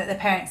saying that the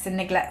parents are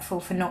neglectful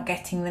for not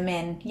getting them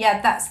in.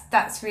 Yeah,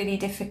 that's really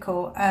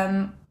difficult.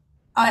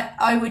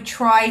 I would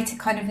try to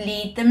kind of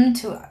lead them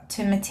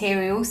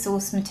to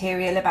source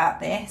material about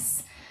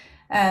this.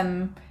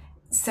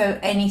 So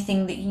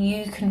anything that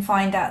you can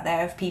find out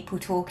there of people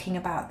talking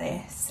about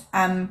this.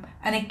 And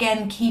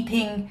again,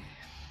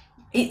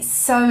 it's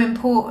so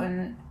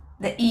important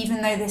that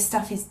even though this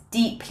stuff is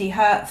deeply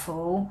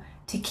hurtful,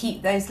 to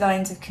keep those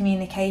lines of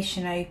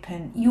communication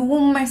open. You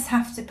almost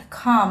have to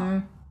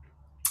become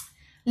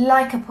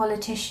like a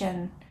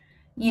politician,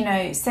 you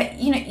know. So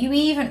you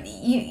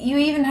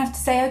even have to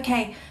say,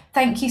 okay,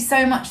 thank you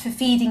so much for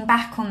feeding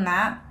back on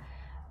that.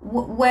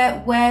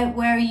 Where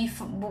are you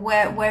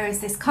where is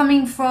this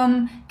coming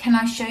from? Can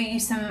I show you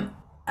some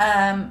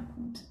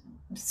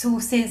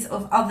sources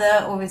of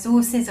other, or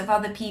resources of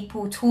other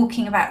people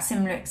talking about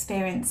similar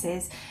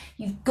experiences?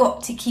 You've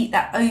got to keep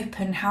that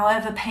open,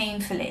 however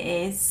painful it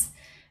is.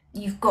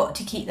 You've got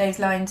to keep those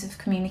lines of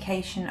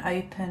communication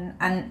open.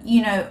 And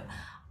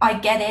I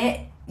get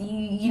it.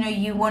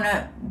 You want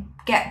to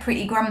get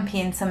pretty grumpy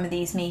in some of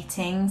these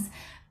meetings,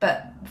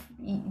 but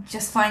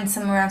just find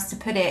somewhere else to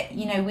put it.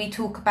 We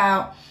talk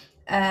about,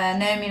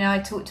 Naomi and I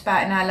talked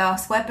about in our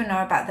last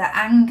webinar about the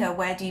anger.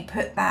 Where do you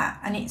put that?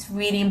 And it's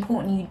really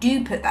important you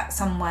do put that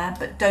somewhere,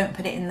 but don't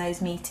put it in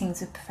those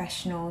meetings with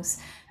professionals.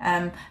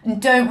 And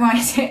don't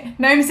write it.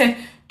 Naomi said,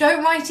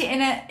 don't write it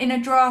in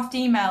a draft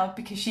email,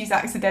 because she's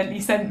accidentally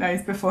sent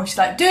those before. She's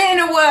like, do it in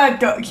a Word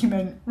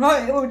document,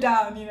 write it all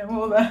down,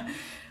 all the,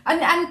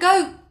 and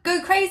go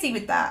crazy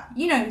with that.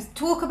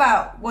 Talk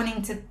about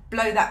wanting to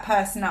blow that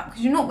person up,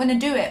 because you're not going to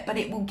do it, but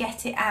it will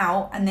get it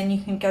out, and then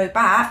you can go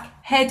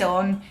back head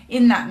on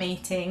in that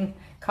meeting,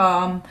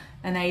 calm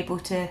and able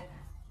to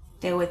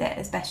deal with it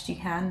as best you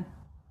can.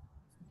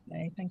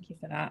 Thank you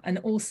for that. And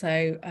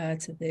also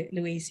to the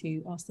Louise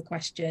who asked the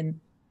question,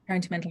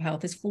 parenting mental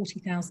health, there's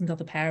 40,000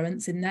 other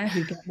parents in there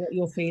who get what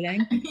you're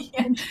feeling.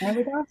 Yeah. Come and share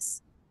with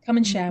us. Come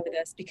and share with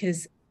us,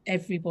 because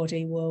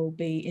everybody will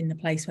be in the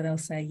place where they'll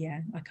say, yeah,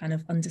 I kind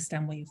of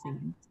understand what you're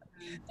feeling. So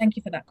thank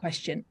you for that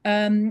question.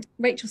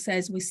 Rachel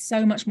says, we're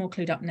so much more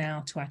clued up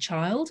now to our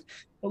child,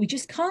 but we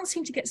just can't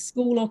seem to get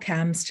school or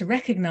CAMS to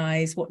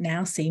recognise what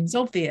now seems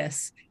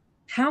obvious.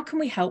 How can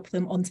we help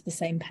them onto the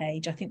same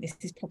page? I think this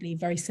is probably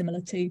very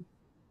similar to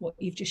what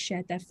you've just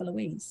shared there for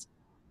Louise.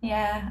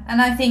 Yeah,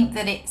 and I think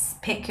that it's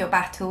pick your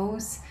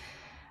battles.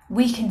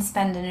 We can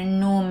spend an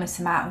enormous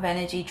amount of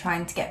energy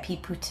trying to get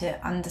people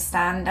to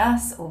understand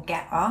us, or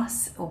get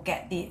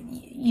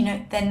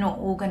they're not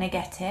all going to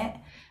get it.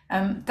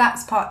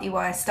 That's partly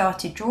why I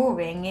started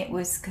drawing. It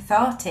was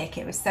cathartic,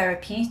 it was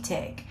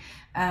therapeutic.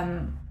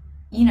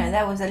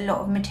 There was a lot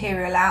of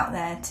material out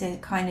there to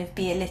kind of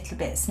be a little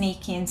bit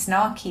sneaky and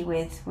snarky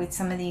with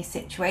some of these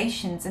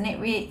situations, and it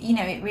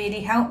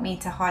really helped me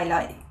to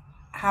highlight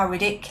how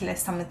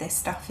ridiculous some of this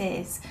stuff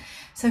is.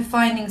 So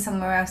finding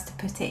somewhere else to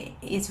put it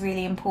is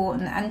really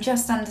important, and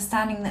just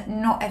understanding that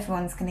not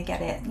everyone's going to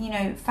get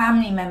it.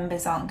 Family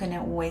members aren't going to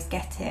always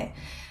get it,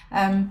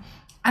 and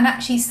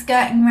actually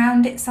skirting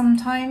around it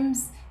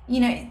sometimes.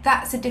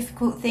 That's a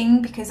difficult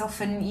thing, because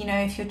often,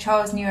 if your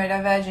child's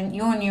neurodivergent,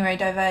 you're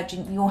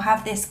neurodivergent, you'll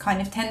have this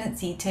kind of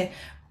tendency to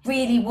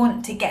really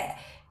want to get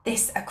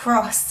this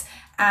across,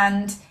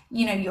 and,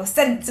 your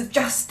sense of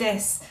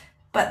justice,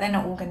 but they're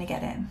not all going to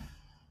get it.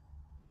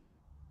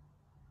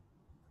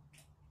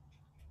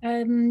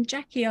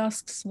 Jackie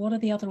asks, what are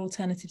the other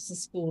alternatives to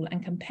school,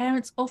 and can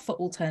parents offer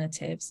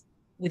alternatives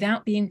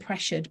without being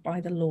pressured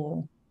by the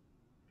law?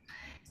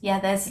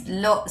 Yeah, there's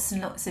lots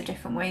and lots of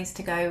different ways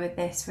to go with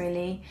this,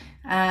 really.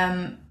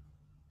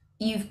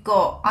 You've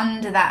got,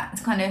 under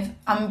that kind of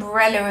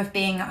umbrella of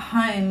being at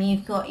home,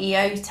 you've got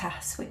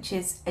EOTAS, which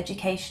is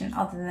education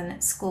other than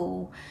at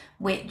school,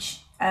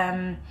 which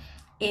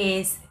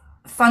is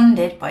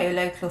funded by your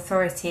local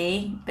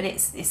authority, but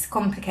it's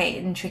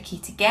complicated and tricky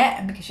to get,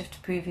 and because you have to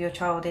prove your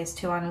child is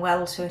too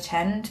unwell to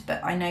attend.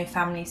 But I know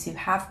families who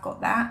have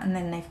got that, and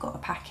then they've got a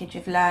package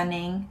of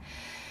learning.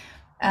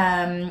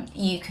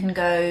 You can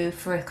go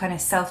for a kind of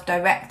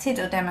self-directed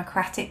or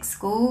democratic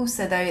school,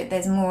 so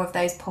there's more of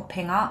those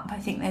popping up. I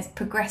think there's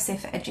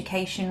Progressive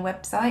Education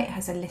website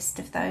has a list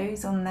of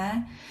those on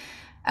there.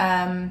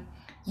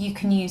 You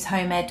can use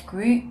home ed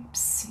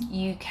groups,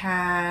 you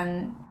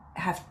can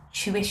have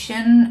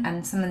tuition,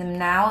 and some of them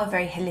now are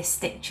very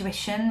holistic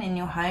tuition in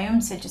your home,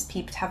 so just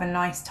people to have a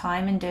nice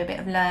time and do a bit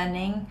of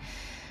learning.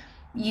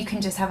 You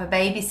can just have a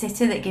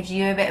babysitter that gives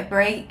you a bit of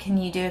break,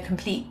 and you do a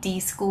complete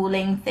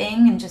de-schooling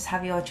thing and just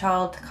have your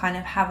child kind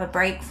of have a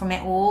break from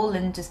it all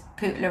and just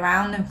poodle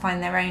around and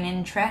find their own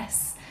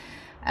interests.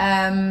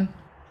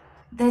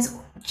 There's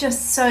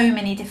just so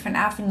many different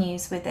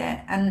avenues with it,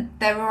 and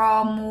there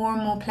are more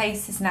and more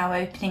places now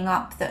opening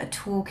up that are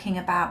talking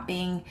about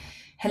being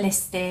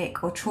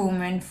holistic or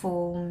trauma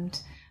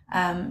informed.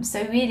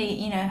 So really,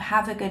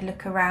 have a good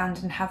look around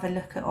and have a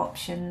look at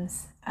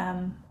options.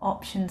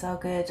 Options are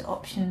good,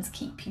 options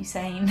keep you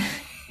sane.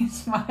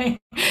 It's my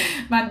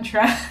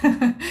mantra.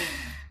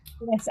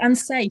 Yes, and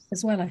safe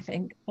as well, I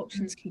think.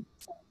 Options keep you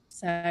safe.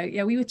 So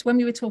yeah, when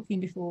we were talking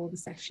before the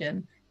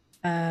session,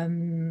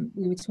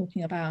 we were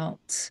talking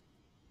about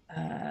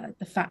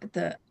the fact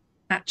that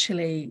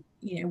actually,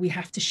 we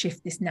have to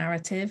shift this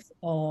narrative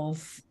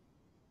of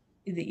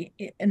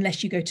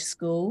unless you go to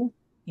school,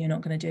 you're not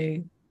going to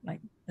do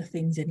like the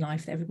things in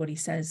life that everybody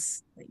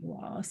says that you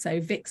are. So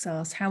Vix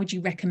asked, how would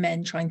you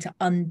recommend trying to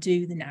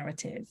undo the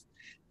narrative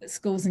that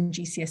schools and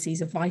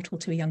GCSEs are vital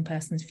to a young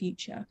person's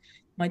future?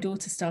 My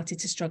daughter started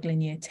to struggle in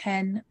year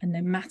 10, and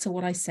no matter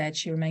what I said,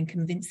 she remained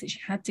convinced that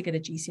she had to get her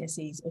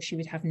GCSEs or she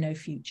would have no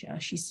future.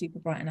 She's super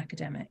bright and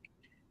academic.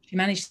 She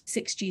managed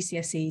 6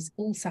 GCSEs,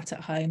 all sat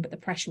at home, but the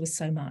pressure was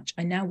so much.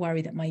 I now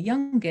worry that my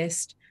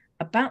youngest,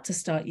 about to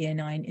start year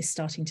 9, is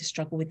starting to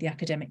struggle with the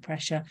academic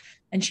pressure,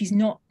 and she's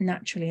not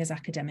naturally as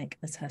academic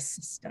as her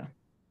sister.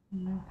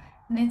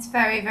 And it's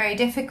very, very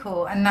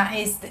difficult. And that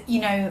is,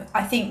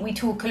 I think we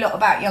talk a lot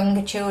about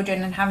younger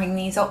children and having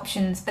these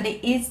options, but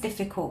it is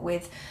difficult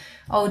with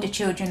older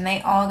children.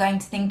 They are going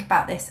to think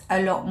about this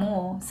a lot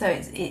more. So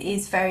it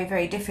is very,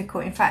 very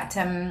difficult. In fact,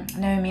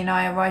 Naomi and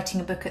I are writing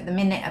a book at the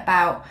minute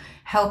about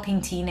helping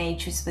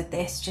teenagers with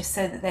this, just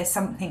so that there's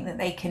something that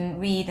they can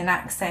read and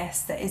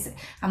access that is,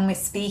 and we're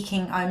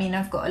speaking,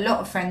 I've got a lot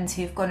of friends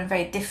who've gone a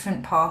very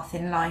different path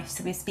in life,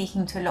 so we're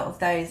speaking to a lot of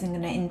those and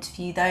going to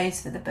interview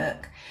those for the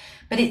book.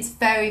 But it's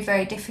very,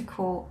 very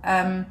difficult.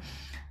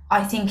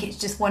 I think it's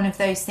just one of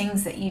those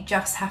things that you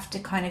just have to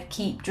kind of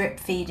keep drip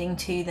feeding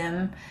to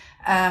them.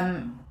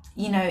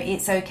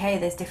 It's okay,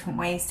 there's different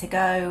ways to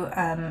go,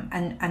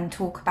 and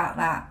talk about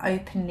that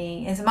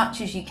openly as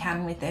much as you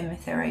can with them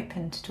if they're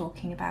open to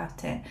talking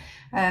about it.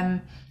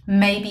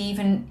 Maybe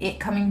even it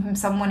coming from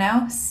someone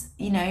else.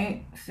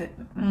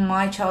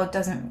 My child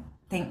doesn't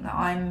think that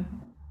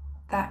I'm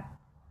that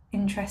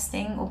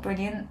interesting or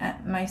brilliant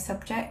at most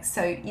subjects,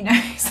 so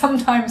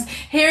sometimes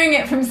hearing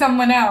it from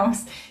someone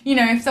else,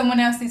 if someone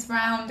else is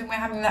round and we're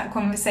having that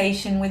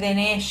conversation within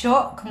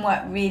earshot, can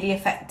work really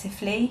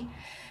effectively,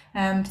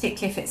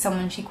 particularly if it's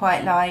someone she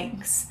quite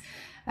likes,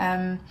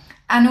 and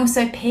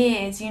also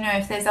peers,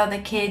 if there's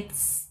other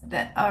kids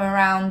that are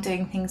around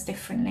doing things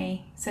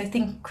differently. So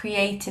think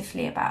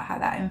creatively about how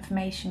that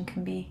information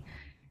can be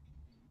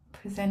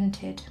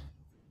presented.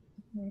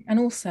 And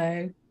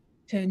also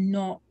to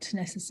not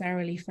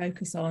necessarily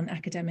focus on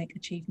academic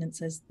achievements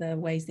as the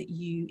ways that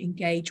you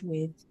engage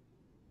with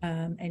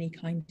any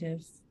kind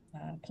of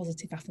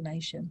positive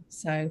affirmation.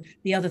 So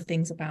the other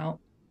things about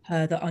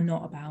her that are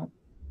not about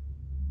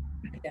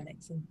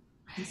academics and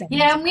exams.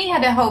 Yeah, and we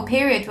had a whole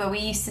period where we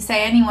used to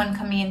say anyone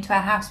coming into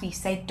our house, we used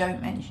to say,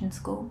 don't mention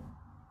school.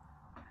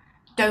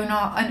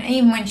 And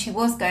even when she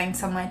was going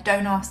somewhere,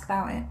 don't ask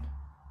about it.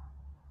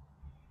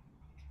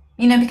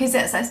 Because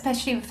that's,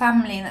 especially with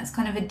family, and that's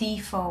kind of a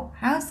default.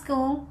 How's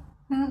school?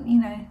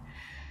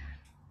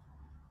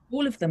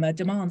 All of them are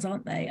demands,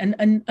 aren't they?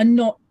 And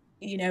not,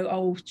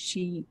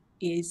 she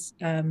is,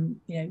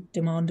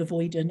 demand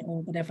avoidant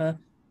or whatever.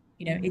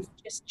 It's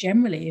just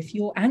generally, if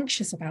you're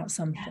anxious about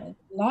something,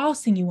 the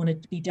last thing you want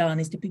to be done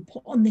is to be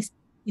put on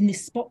in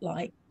this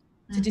spotlight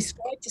to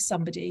describe to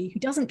somebody who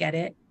doesn't get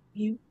it,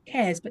 who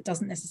cares but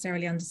doesn't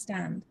necessarily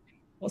understand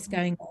what's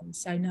going on.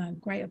 So no,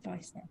 great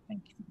advice there.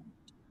 Thank you for that.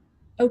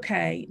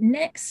 Okay,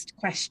 next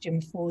question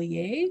for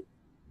you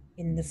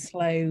in the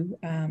slow,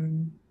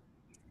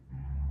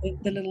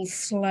 the little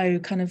slow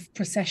kind of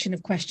procession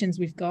of questions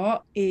we've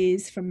got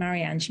is from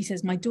Marianne. She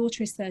says, my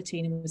daughter is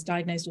 13 and was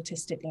diagnosed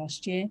autistic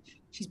last year.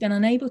 She's been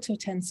unable to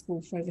attend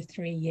school for over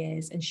 3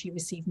 years and she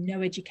received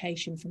no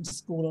education from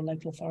school or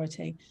local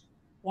authority.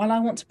 While I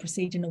want to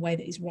proceed in a way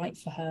that is right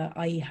for her,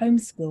 i.e.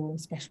 homeschool,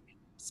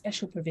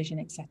 special provision,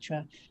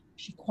 etc.,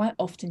 she quite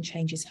often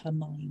changes her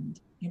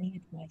mind. Any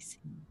advice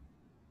here?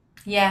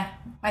 Yeah,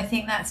 I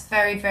think that's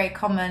very, very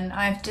common.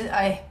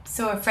 I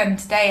saw a friend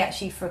today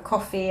actually for a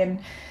coffee,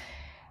 and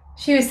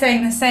she was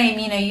saying the same.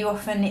 You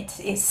often,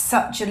 it's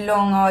such a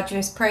long,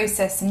 arduous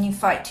process, and you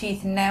fight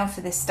tooth and nail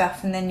for this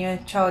stuff, and then your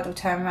child will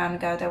turn around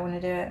and go, I don't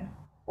want to do it,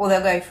 or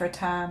they'll go for a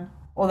term,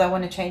 or they'll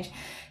want to change.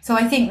 So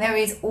I think there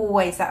is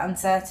always that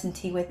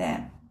uncertainty with it,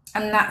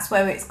 and that's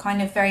where it's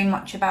kind of very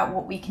much about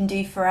what we can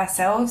do for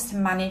ourselves to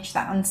manage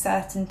that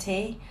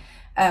uncertainty.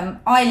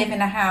 I live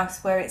in a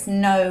house where it's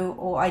no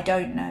or I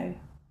don't know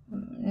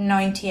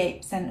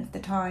 98% of the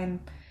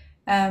time.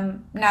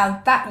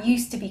 Now that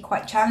used to be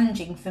quite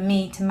challenging for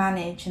me to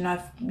manage, and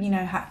I've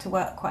had to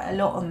work quite a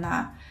lot on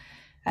that.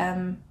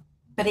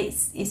 But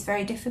it's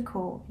very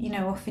difficult.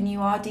 Often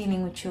you are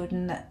dealing with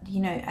children that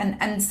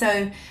and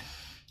so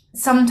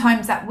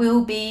sometimes that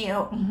will be,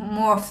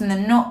 more often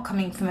than not,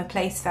 coming from a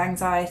place of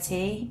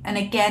anxiety. And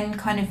again,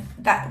 kind of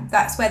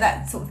that's where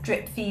that sort of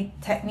drip feed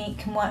technique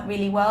can work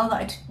really well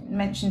that I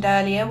mentioned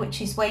earlier,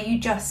 which is where you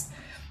just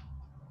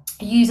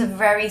use a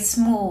very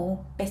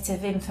small bit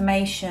of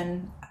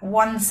information,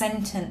 one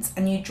sentence,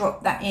 and you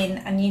drop that in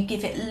and you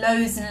give it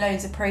loads and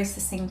loads of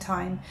processing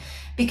time.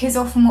 Because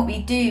often what we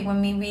do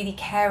when we really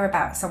care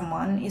about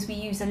someone is we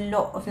use a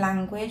lot of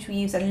language, we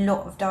use a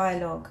lot of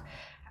dialogue.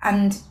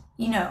 And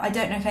I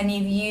don't know if any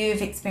of you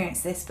have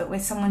experienced this, but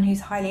with someone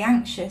who's highly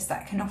anxious,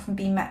 that can often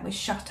be met with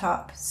shut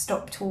up,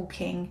 stop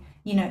talking.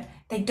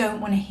 They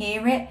don't want to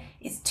hear it.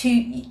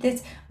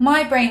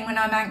 My brain when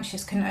I'm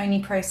anxious can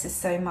only process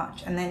so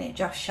much, and then it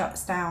just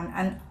shuts down,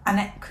 and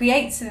it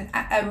creates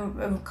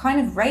a kind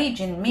of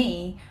rage in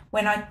me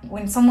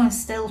when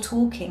someone's still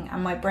talking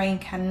and my brain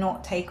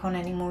cannot take on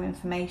any more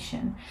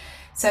information.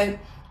 So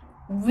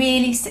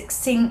really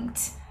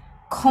succinct,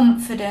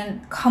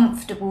 confident,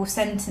 comfortable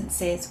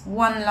sentences,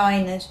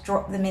 one-liners,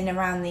 drop them in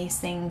around these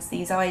things,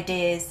 these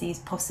ideas, these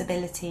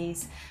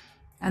possibilities,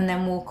 and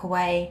then walk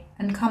away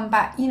and come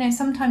back.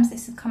 Sometimes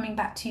this is coming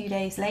back 2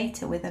 days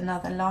later with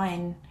another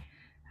line.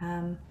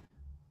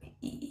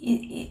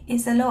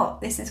 It's a lot.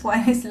 This is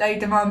why this low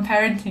demand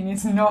parenting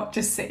is not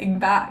just sitting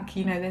back.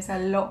 There's a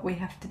lot we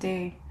have to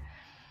do.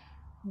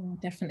 Yeah,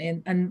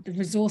 definitely. And the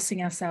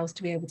resourcing ourselves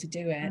to be able to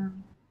do it,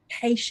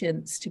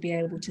 patience to be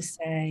able to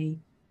say,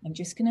 I'm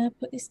just going to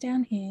put this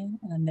down here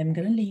and then I'm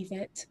going to leave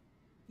it.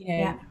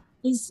 Yeah.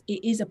 It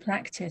is a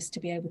practice to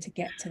be able to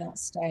get to that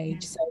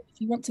stage. So if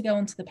you want to go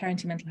onto the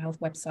Parenting Mental Health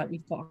website,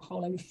 we've got a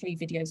whole load of free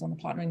videos on the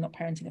Partnering Not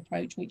Parenting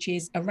approach, which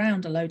is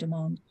around a low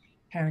demand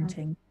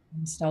parenting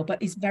style,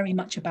 but it's very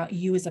much about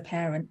you as a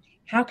parent.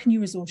 How can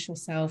you resource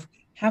yourself?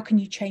 How can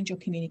you change your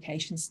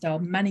communication style,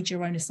 manage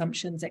your own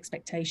assumptions,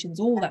 expectations,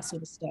 all that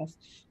sort of stuff?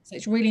 So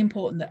it's really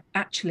important that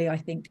actually, I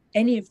think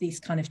any of these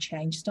kind of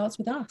change starts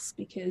with us,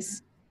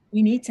 because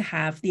we need to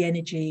have the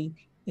energy,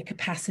 the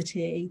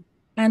capacity,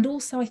 and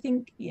also I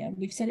think,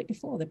 we've said it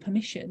before, the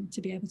permission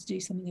to be able to do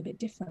something a bit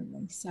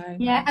differently. So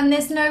Yeah, and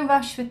there's no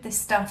rush with this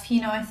stuff.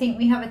 I think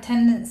we have a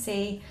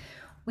tendency,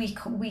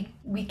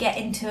 we get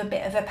into a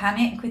bit of a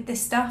panic with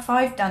this stuff.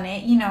 I've done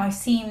it. I've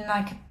seen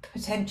like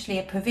potentially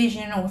a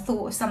provision or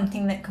thought of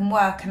something that can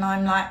work, and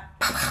I'm like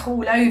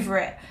all over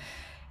it.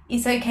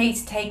 It's okay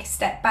to take a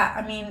step back.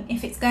 I mean,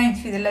 if it's going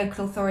through the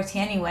local authority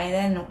anyway,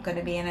 they're not going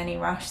to be in any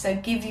rush. So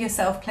give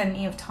yourself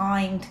plenty of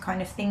time to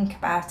kind of think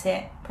about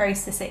it,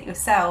 process it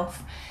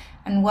yourself,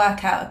 and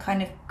work out a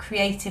kind of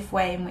creative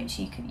way in which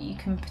you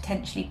can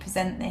potentially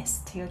present this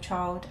to your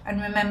child.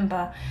 And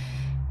remember,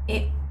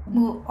 it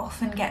will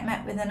often get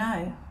met with a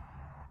no.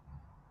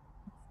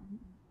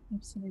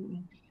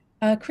 absolutely.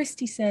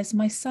 Christy says,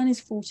 my son is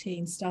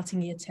 14,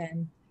 starting year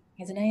 10,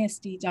 has an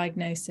ASD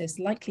diagnosis,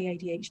 likely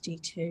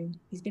ADHD too.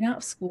 He's been out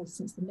of school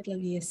since the middle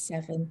of year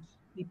 7.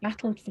 We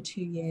battled for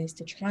 2 years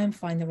to try and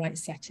find the right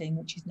setting,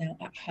 which is now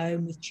at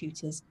home with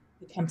tutors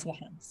who come to the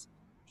house.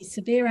 His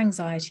severe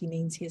anxiety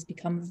means he has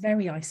become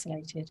very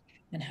isolated,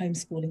 and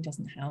homeschooling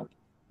doesn't help,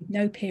 with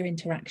no peer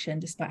interaction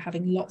despite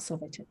having lots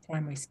of it at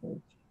primary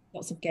school,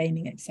 lots of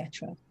gaming,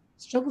 etc.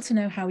 Struggle to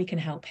know how we can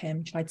help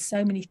him. Tried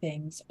so many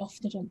things,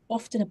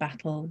 often a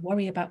battle,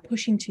 worry about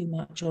pushing too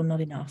much or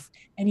not enough.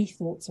 Any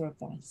thoughts or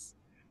advice?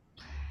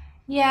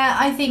 Yeah,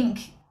 I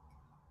think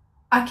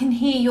I can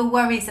hear your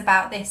worries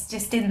about this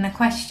just in the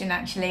question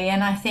actually,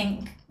 and I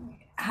think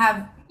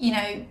have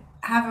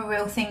a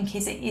real think.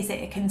 Is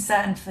it a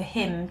concern for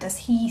him? Does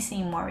he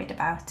seem worried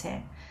about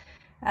it?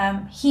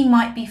 He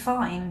might be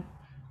fine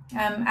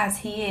as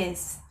he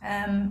is.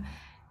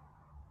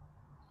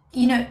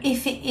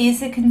 If it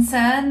is a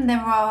concern,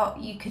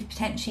 you could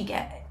potentially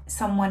get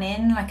someone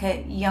in, like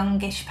a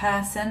youngish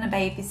person, a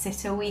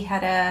babysitter. We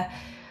had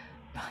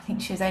I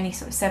think she was only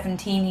sort of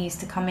 17, who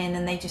used to come in,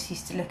 and they just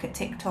used to look at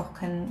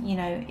TikTok, and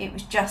it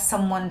was just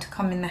someone to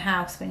come in the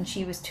house when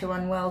she was too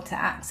unwell to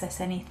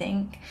access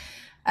anything.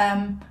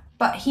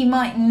 But he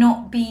might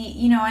not be,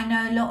 I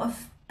know a lot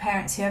of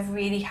parents who have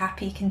really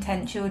happy,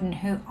 content children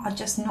who are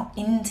just not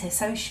into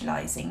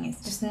socializing.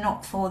 It's just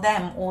not for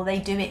them, or they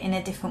do it in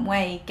a different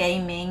way,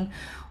 gaming,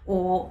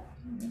 or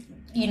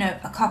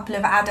a couple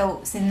of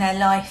adults in their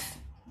life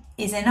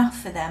is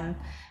enough for them.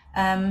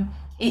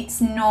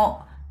 It's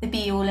not the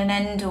be all and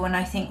end all, and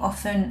I think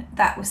often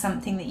that was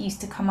something that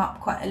used to come up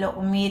quite a lot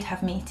when we'd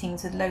have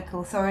meetings with local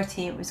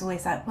authority. It was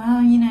always like,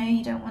 well,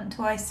 you don't want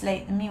to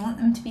isolate them, you want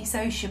them to be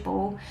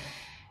sociable.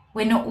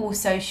 We're not all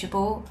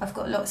sociable. I've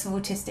got lots of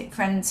autistic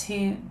friends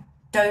who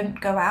don't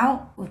go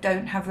out or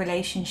don't have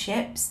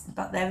relationships,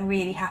 but they're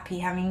really happy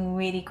having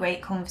really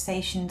great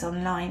conversations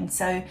online.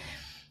 So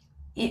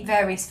it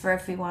varies for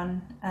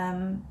everyone.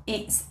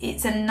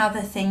 It's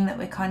another thing that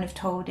we're kind of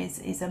told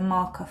is a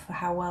marker for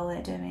how well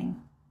they're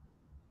doing.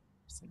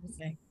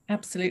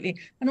 Absolutely.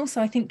 And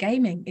also I think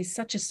gaming is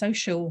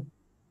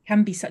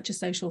can be such a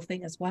social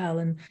thing as well.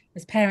 And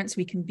as parents,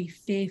 we can be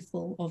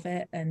fearful of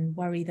it and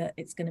worry that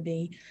they're going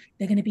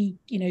to be,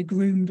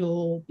 groomed,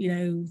 or,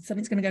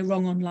 something's going to go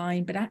wrong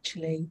online. But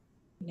actually,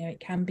 it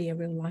can be a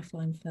real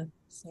lifeline for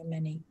so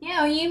many.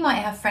 Yeah, or you might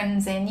have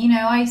friends in.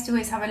 I used to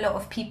always have a lot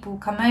of people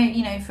come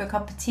out, for a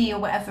cup of tea or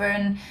whatever.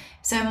 And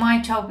so my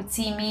child would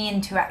see me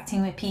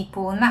interacting with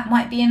people, and that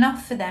might be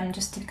enough for them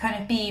just to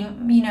kind of be,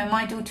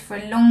 my daughter for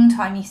a long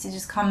time used to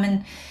just come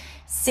and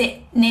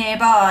sit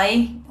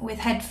nearby with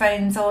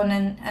headphones on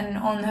and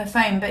on her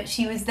phone, but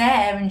she was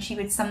there, and she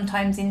would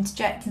sometimes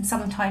interject and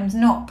sometimes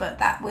not, but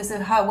that was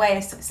her way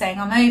of sort of saying,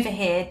 I'm over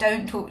here,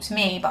 don't talk to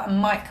me, but I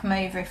might come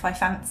over if I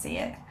fancy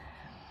it.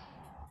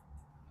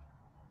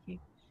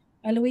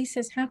 Louise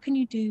says, how can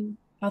you do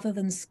other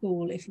than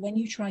school if when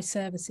you try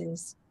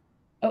services,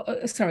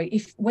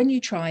 if when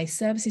you try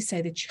services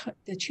say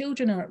the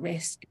children are at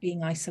risk,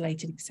 being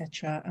isolated,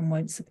 etc., and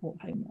won't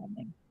support home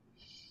learning?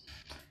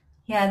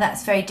 Yeah,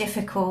 that's very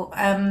difficult.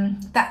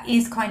 That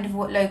is kind of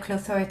what local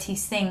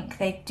authorities think.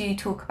 They do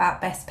talk about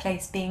best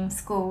place being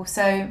school.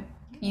 So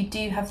you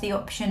do have the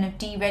option of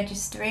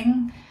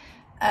deregistering.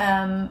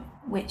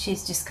 which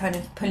is just kind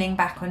of pulling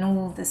back on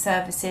all the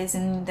services,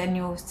 and then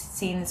you're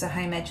seen as a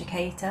home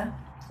educator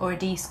or a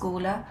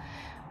deschooler.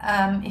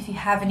 If you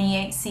have an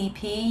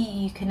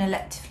EHCP, you can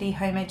electively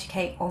home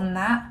educate on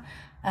that,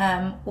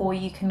 or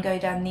you can go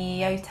down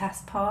the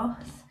EOTAS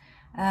path.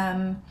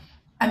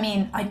 I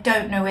mean, I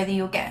don't know whether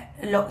you'll get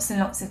lots and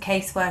lots of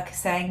caseworkers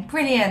saying,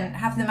 brilliant,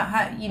 have them at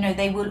home. You know,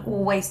 they will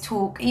always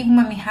talk. Even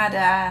when we had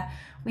a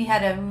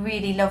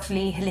really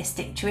lovely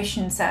holistic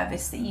tuition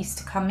service that used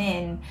to come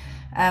in,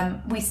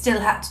 we still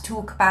had to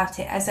talk about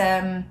it as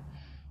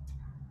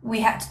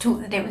we had to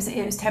talk that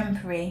it was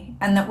temporary,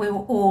 and that we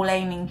were all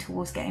aiming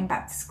towards getting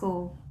back to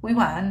school. We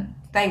weren't,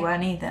 they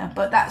weren't either,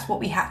 but that's what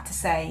we had to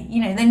say.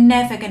 You know, they're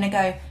never going to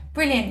go,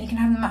 brilliant, you can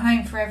have them at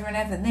home forever and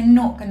ever. They're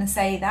not going to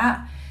say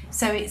that.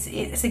 So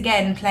it's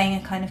again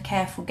playing a kind of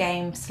careful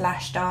game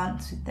 /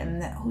 dance with them,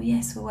 that, oh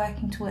yes, we're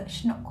working towards,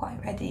 she's not quite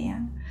ready yet.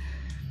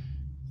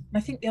 I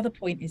think the other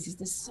point is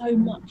there's so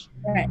much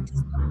breadth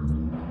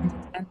and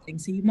understanding.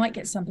 So you might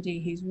get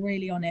somebody who's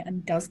really on it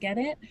and does get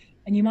it,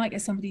 and you might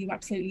get somebody who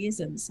absolutely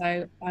isn't.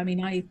 So I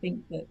mean, I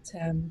think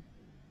that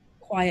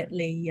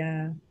quietly,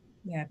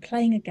 yeah,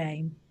 playing a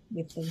game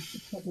with them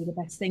is probably the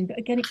best thing. But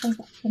again, it comes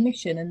back to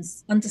permission and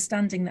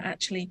understanding that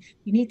actually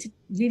you need to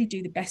really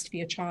do the best for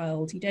your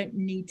child. You don't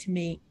need to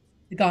meet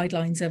the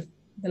guidelines of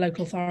the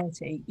local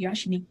authority. You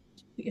actually need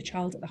to put your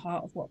child at the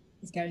heart of what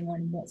is going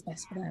on and what's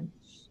best for them.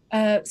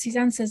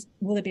 Suzanne says,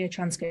 will there be a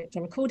transcript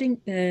or recording?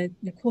 The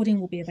recording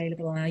will be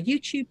available on our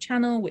YouTube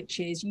channel, which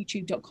is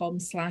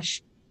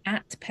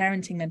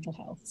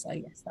youtube.com/@parentingmentalhealth. So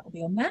yes, that will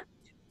be on there.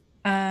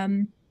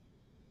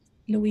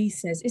 Louise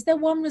says, is there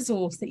one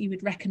resource that you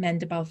would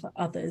recommend above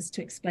others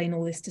to explain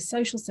all this to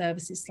social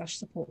services /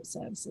 support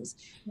services?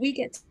 We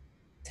get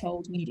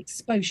told we need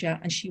exposure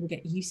and she will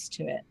get used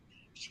to it.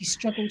 She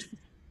struggled for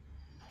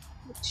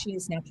she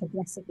is now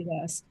progressively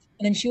worse.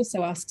 And then she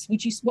also asks,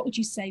 what would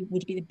you say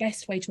would be the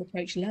best way to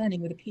approach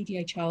learning with a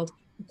PDA child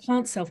who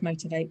can't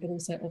self-motivate, but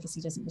also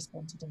obviously doesn't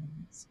respond to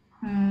demands?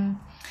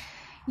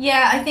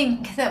 Yeah, I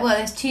think that, well,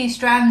 there's two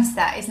strands to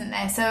that, isn't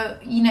there? So,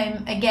 you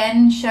know,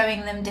 again,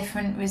 showing them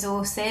different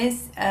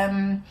resources.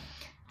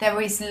 There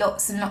is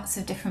lots and lots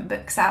of different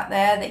books out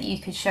there that you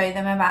could show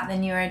them about the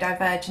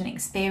neurodivergent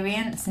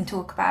experience and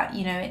talk about,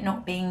 you know, it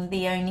not being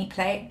the only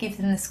play. Give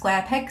them the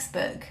Square Pegs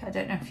book. I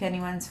don't know if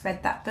anyone's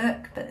read that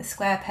book, but the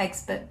Square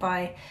Pegs book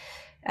by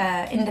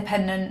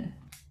independent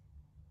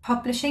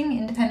publishing,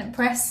 independent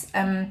press,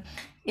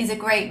 is a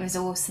great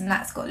resource, and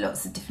that's got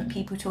lots of different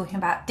people talking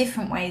about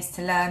different ways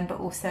to learn, but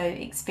also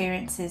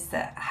experiences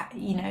that,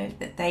 you know,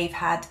 that they've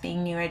had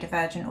being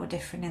neurodivergent or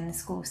different in the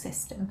school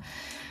system.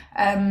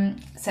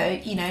 So,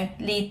 you know,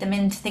 lead them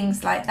into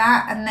things like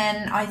that. And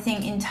then I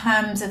think in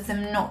terms of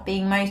them not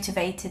being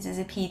motivated as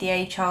a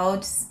PDA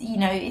child, you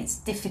know, it's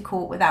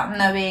difficult without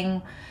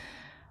knowing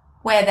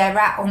where they're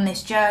at on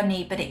this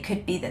journey, but it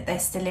could be that they're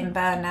still in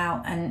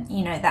burnout, and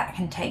you know that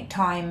can take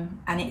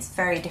time, and it's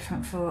very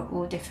different for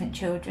all different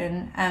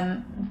children.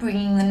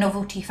 Bringing the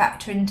novelty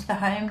factor into the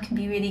home can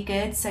be really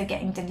good, so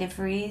getting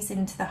deliveries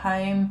into the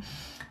home.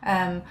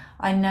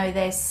 I know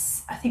I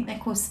think they're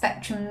called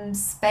Spectrum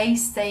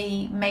Space.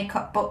 They make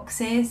up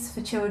boxes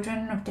for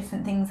children of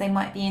different things they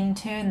might be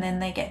into, and then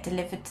they get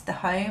delivered to the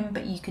home,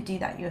 but you could do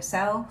that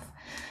yourself.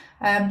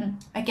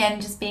 Again,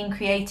 just being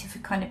creative for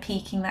kind of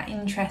piquing that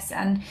interest.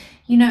 And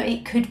you know,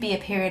 it could be a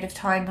period of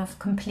time of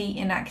complete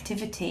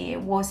inactivity.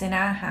 It was in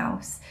our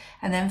house,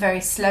 and then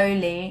very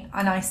slowly,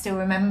 and I still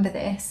remember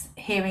this,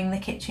 hearing the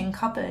kitchen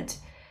cupboard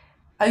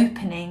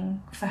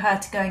opening for her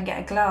to go and get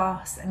a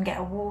glass and get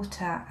a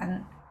water,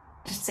 and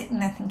just sitting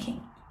there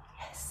thinking,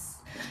 yes.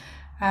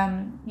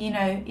 You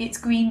know, it's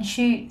green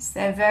shoots.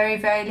 They're very,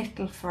 very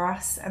little for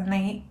us, and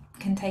they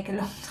can take a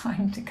long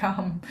time to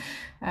come.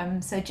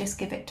 So just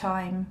give it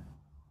time.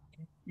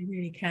 You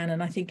really can.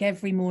 And I think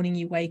every morning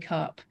you wake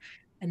up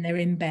and they're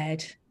in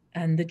bed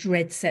and the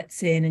dread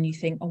sets in and you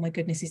think, oh my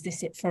goodness, is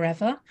this it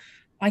forever?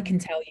 I can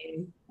tell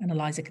you, and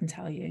Eliza can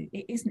tell you,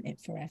 it isn't it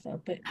forever,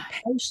 but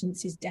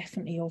patience is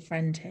definitely your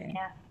friend here.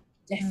 Yeah.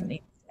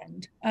 Definitely a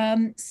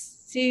friend.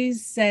 Sue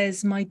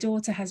says, my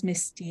daughter has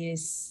missed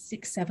years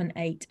 6, 7,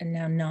 8, and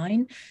now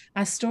 9.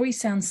 Our story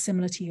sounds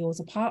similar to yours,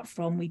 apart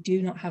from we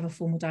do not have a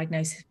formal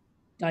diagnosis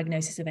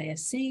of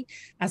ASC,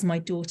 as my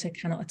daughter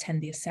cannot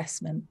attend the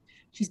assessment.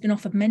 She's been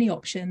offered many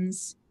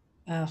options.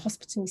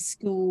 Hospital,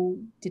 school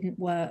didn't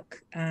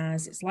work,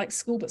 as it's like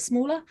school but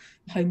smaller.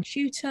 Home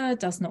tutor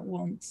does not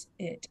want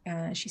it.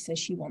 She says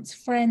she wants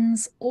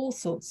friends, all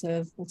sorts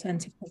of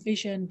alternative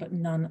provision, but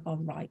none are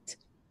right.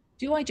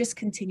 Do I just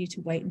continue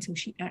to wait until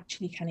she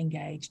actually can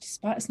engage,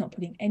 despite us not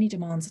putting any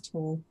demands at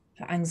all?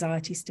 Her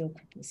anxiety still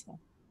cripples her.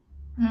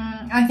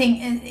 I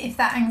think if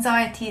that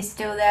anxiety is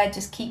still there,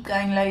 just keep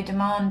going low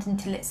demand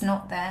until it's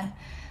not there.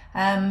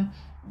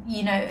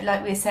 you know,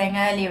 like we were saying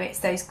earlier, it's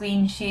those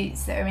green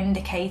shoots that are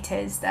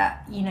indicators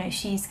that, you know,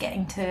 she's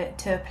getting to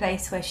a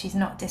place where she's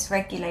not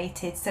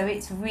dysregulated. So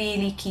it's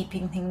really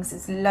keeping things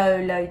as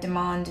low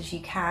demand as you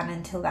can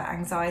until that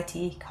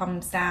anxiety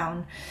comes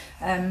down.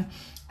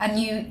 And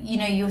you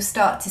know, you'll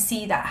start to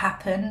see that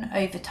happen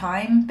over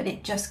time, but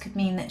it just could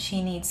mean that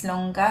she needs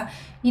longer.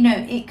 You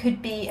know, it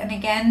could be, and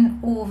again,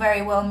 all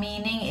very well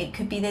meaning, it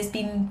could be there's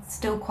been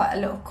still quite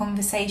a lot of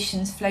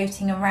conversations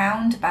floating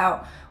around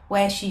about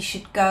where she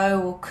should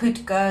go or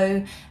could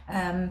go.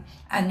 And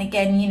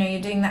again, you know, you're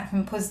doing that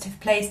from a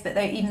positive place, but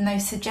even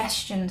those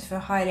suggestions for a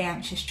highly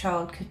anxious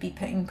child could be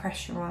putting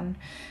pressure on.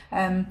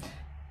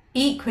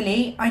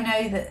 Equally, I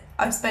know that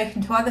I've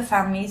spoken to other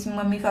families, and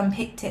when we've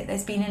unpicked it,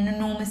 there's been an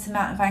enormous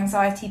amount of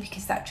anxiety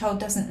because that child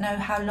doesn't know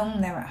how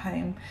long they're at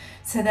home.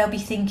 So they'll be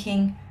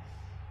thinking,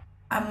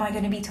 am I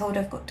going to be told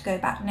I've got to go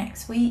back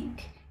next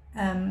week,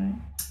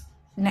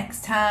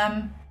 next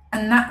term?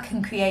 And that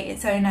can create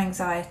its own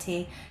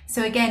anxiety.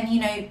 So again,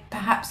 you know,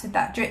 perhaps with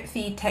that drip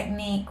feed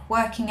technique,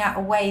 working out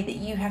a way that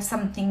you have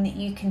something that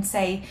you can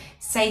say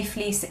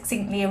safely,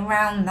 succinctly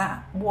around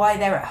that, why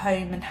they're at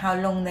home and how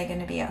long they're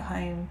going to be at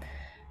home.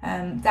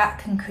 That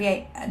can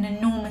create an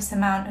enormous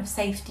amount of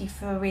safety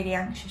for a really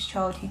anxious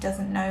child who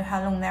doesn't know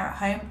how long they're at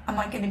home. Am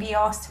I going to be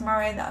asked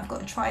tomorrow that I've got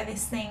to try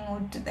this thing, or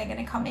are they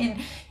going to come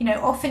in? You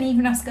know, often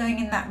even us going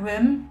in that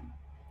room,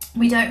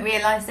 we don't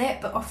realise it,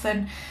 but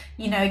often,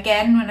 you know,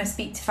 again, when I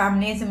speak to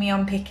families and we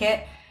unpick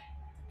it,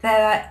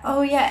 they're like,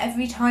 oh yeah,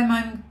 every time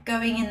I'm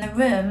going in the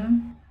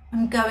room,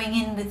 I'm going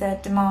in with a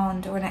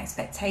demand or an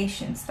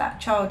expectation. So that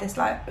child is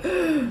like,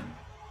 you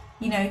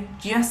know,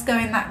 just go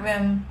in that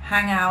room,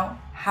 hang out,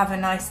 have a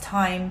nice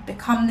time,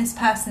 become this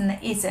person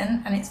that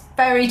isn't. And it's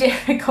very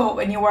difficult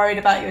when you're worried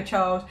about your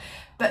child,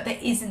 but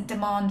that isn't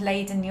demand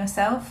laden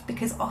yourself,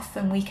 because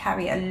often we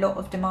carry a lot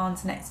of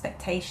demands and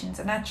expectations,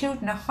 and our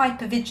children are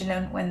hyper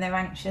vigilant when they're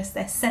anxious.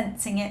 They're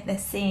sensing it, they're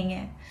seeing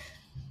it.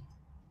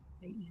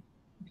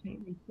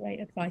 Completely.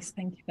 Great advice.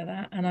 Thank you for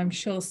that. And I'm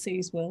sure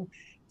Suze will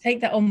take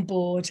that on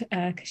board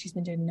because she's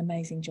been doing an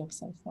amazing job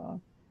so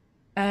far.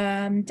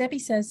 Debbie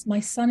says,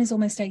 my son is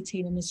almost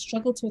 18 and has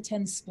struggled to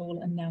attend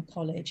school and now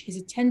college. His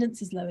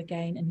attendance is low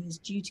again and he's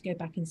due to go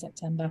back in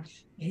September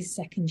for his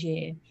second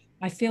year.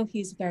 I feel he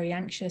is very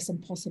anxious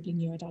and possibly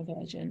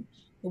neurodivergent.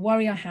 The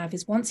worry I have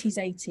is once he's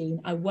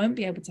 18, I won't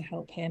be able to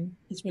help him.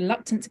 He's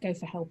reluctant to go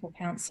for help or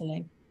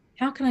counselling.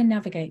 How can I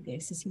navigate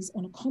this as he's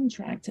on a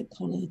contract at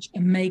college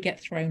and may get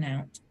thrown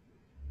out?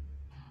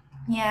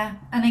 Yeah,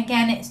 and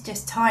again, it's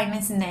just time,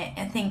 isn't it?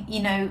 I think,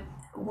 you know,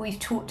 we've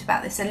talked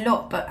about this a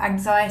lot, but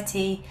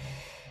anxiety,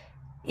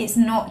 it's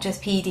not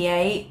just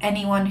PDA.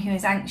 Anyone who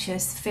is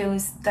anxious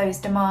feels those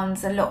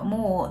demands a lot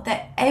more.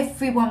 That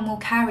everyone will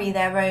carry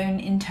their own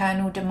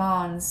internal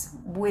demands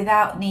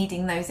without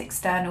needing those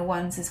external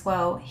ones as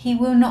well. He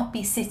will not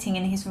be sitting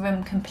in his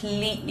room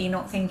completely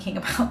not thinking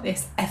about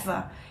this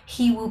ever.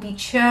 He will be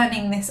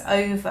churning this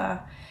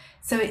over.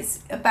 So it's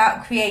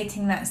about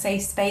creating that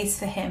safe space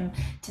for him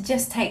to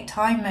just take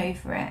time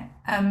over it.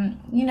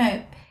 You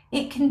know,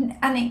 it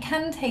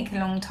can take a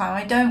long time.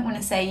 I don't want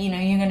to say, you know,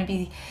 you're going to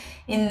be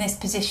in this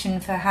position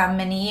for how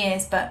many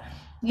years, but,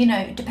 you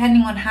know,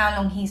 depending on how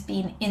long he's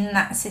been in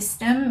that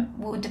system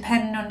will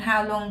depend on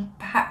how long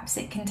perhaps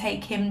it can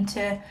take him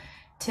to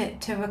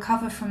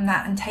recover from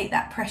that and take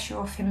that pressure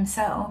off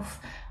himself.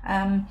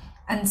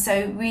 And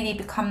so really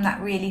become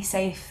that really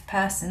safe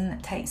person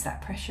that takes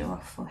that pressure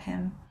off for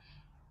him.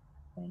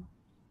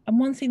 And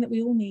one thing that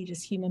we all need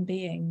as human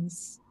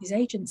beings is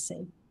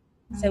agency.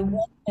 So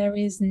when there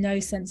is no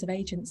sense of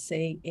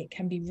agency, it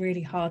can be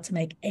really hard to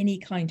make any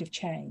kind of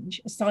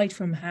change, aside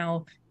from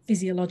how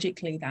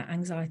physiologically that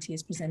anxiety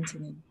is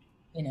presenting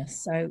in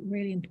us. So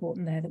really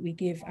important there that we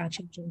give our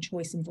children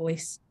choice and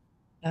voice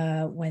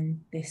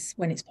when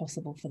it's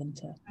possible for them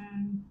to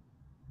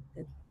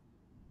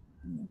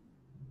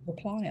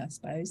reply, I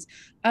suppose.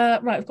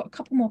 Right, I've got a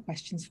couple more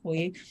questions for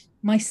you.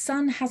 My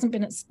son hasn't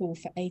been at school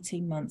for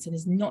 18 months and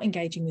is not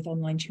engaging with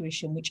online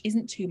tuition, which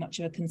isn't too much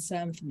of a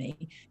concern for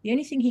me. The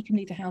only thing he can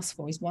leave the house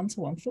for is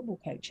one-to-one football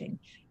coaching.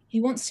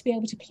 He wants to be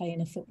able to play in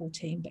a football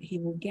team, but he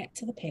will get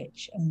to the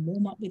pitch and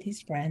warm up with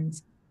his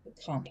friends, but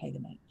can't play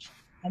the match.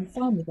 I'm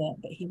fine with it,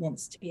 but he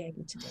wants to be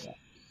able to do it.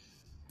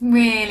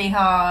 Really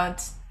hard.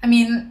 I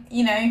mean,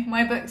 you know,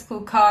 my book's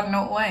called Can't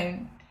Not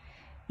Won't.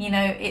 You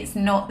know, it's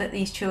not that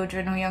these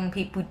children or young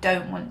people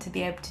don't want to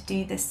be able to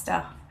do this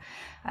stuff.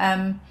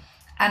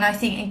 And I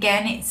think,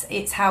 again,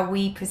 it's how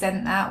we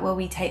present that, where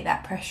we take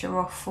that pressure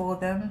off for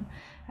them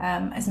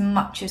as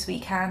much as we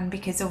can,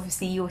 because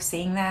obviously you're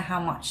seeing there how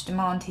much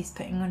demand he's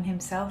putting on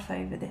himself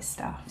over this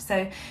stuff.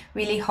 So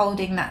really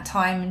holding that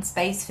time and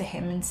space for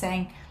him and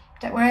saying,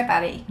 don't worry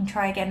about it, you can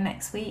try again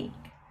next week.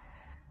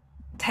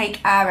 Take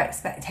our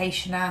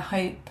expectation, our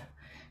hope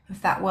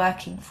of that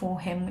working for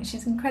him, which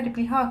is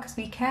incredibly hard because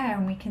we care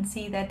and we can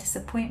see their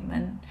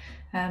disappointment.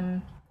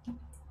 But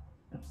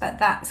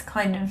that's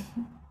kind of,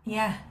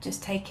 yeah,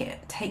 just take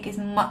as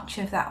much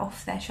of that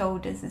off their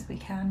shoulders as we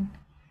can.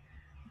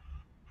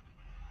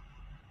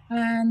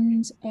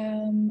 And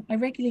I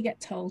regularly get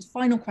told,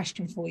 final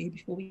question for you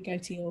before we go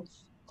to your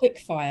quick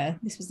fire.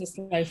 This was the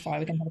slow fire.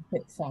 We're going to have a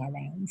quick fire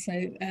round. So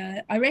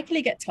I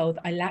regularly get told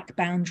I lack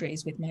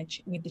boundaries with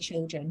with the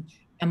children,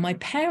 and my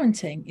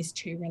parenting is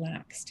too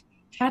relaxed.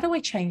 How do I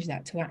change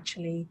that to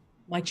actually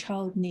my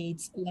child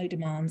needs low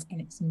demands and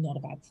it's not a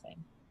bad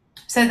thing?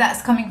 So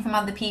that's coming from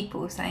other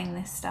people saying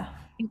this stuff.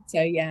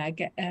 So yeah,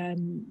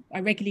 I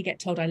regularly get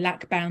told I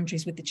lack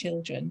boundaries with the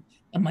children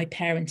and my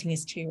parenting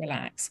is too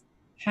relaxed.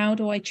 How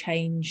do I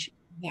change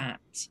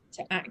that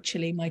to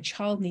actually my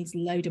child needs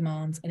low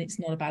demands and it's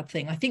not a bad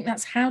thing? I think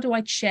that's how do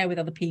I share with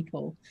other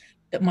people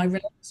that my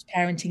relaxed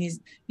parenting is,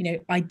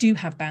 I do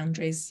have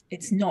boundaries.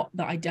 It's not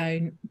that I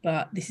don't,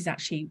 but this is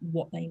actually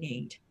what they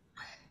need.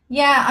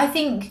 Yeah, I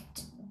think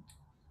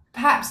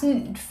perhaps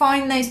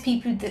find those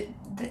people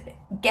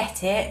that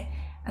get it,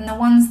 and the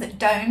ones that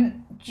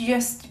don't,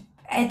 just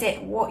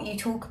edit what you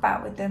talk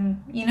about with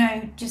them.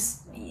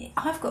 Just,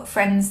 I've got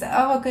friends that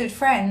are good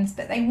friends,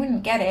 but they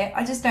wouldn't get it.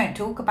 I just don't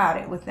talk about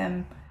it with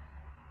them.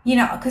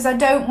 Because I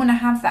don't want to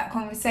have that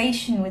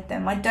conversation with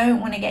them. I don't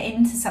want to get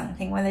into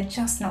something where they're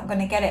just not going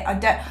to get it.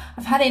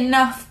 I've had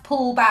enough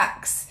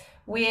pullbacks,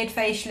 weird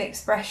facial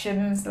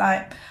expressions.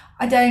 Like,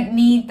 I don't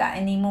need that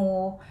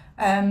anymore.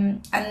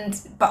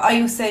 But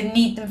I also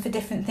need them for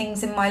different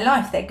things in my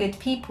life. They're good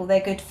people, they're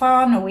good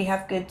fun, or we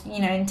have good,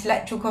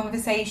 intellectual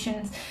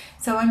conversations.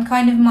 So I'm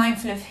kind of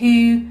mindful of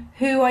who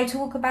I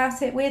talk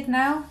about it with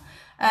now.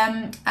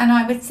 And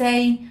I would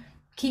say,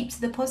 keep to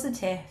the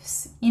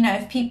positives.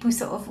 If people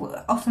sort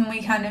of, often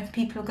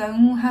people go,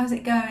 oh, how's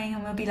it going?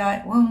 And we'll be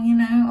like, well,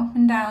 up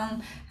and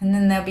down. And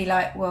then they'll be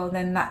like, well,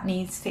 then that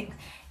needs fix.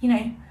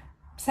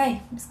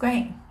 Say, it's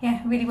great.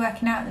 Yeah, really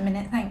working out at the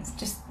minute. Thanks.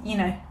 Just,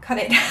 cut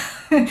it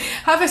down.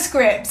 Have a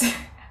script.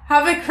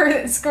 Have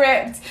a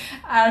script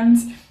and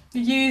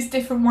use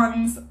different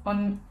ones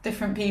on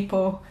different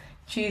people.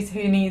 Choose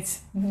who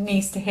needs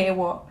to hear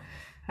what.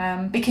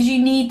 Because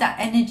you need that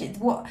energy.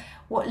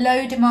 What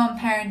low demand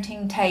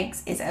parenting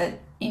takes is an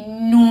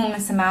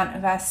enormous amount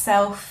of our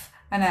self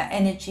and our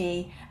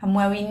energy, and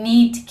where we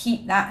need to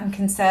keep that and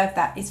conserve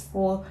that is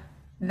for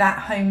that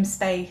home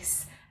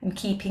space and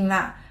keeping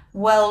that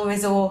well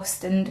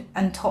resourced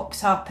and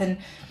topped up. And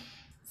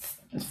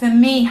for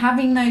me,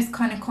 having those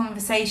kind of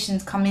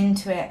conversations come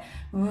into it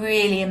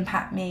really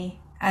impact me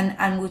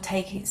and will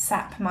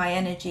sap my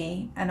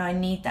energy, and I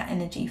need that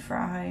energy for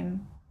our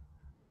home.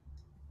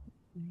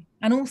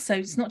 And also,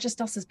 it's not just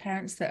us as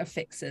parents that are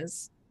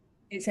fixers,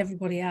 it's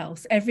everybody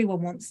else.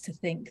 Everyone wants to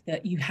think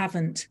that you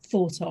haven't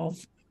thought of,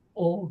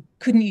 or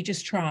couldn't you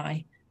just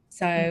try?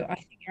 So I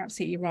think you're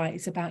absolutely right.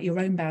 It's about your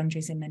own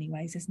boundaries in many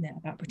ways, isn't it?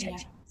 About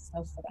protecting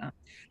yourself for that.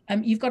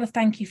 You've got a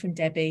thank you from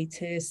Debbie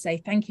to say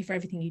thank you for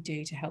everything you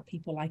do to help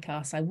people like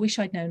us. I wish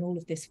I'd known all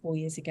of this 4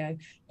 years ago,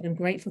 but I'm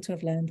grateful to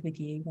have learned with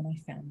you when I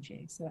found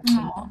you. So that's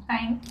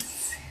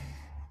thanks.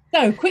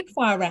 So quick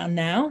fire round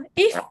now.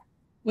 If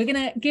we're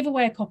going to give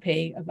away a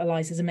copy of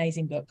Eliza's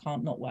amazing book,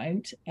 Can't Not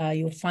Won't.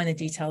 You'll find the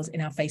details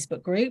in our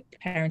Facebook group,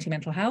 Parenting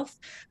Mental Health.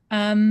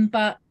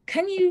 But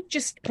can you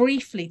just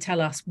briefly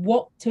tell us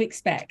what to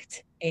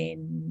expect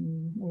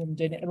in, I'm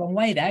doing it the wrong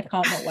way there,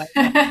 Can't Not Wait.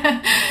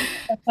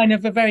 Kind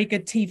of a very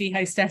good TV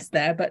hostess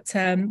there, but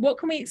what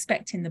can we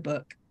expect in the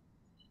book?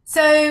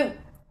 So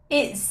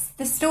it's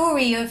the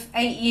story of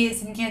 8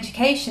 years in the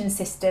education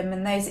system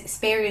and those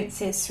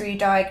experiences through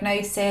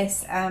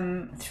diagnosis,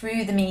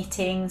 through the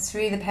meetings,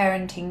 through the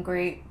parenting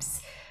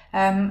groups,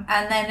 and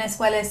then as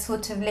well as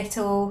sort of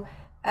little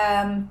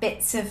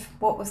bits of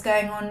what was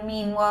going on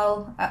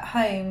meanwhile at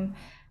home.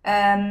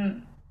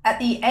 At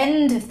the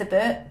end of the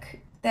book,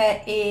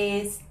 there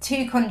is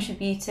 2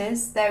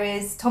 contributors. There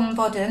is Tom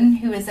Vodden,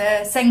 who is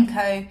a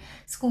Senko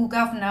school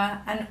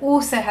governor and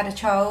also had a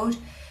child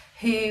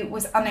who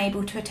was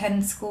unable to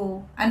attend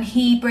school, and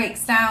he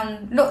breaks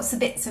down lots of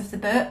bits of the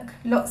book,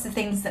 lots of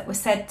things that were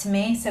said to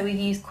me. So we've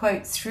used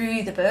quotes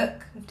through the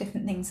book of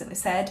different things that were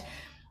said,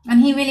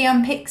 and he really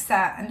unpicks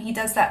that, and he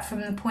does that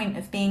from the point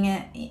of being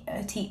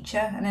a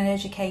teacher and an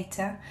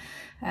educator.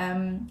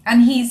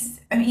 And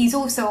he's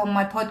also on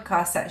my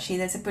podcast, actually.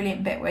 There's a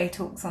brilliant bit where he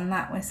talks on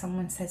that, where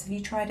someone says, have you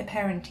tried a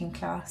parenting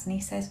class? And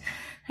he says,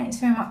 thanks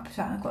very much,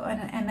 I've got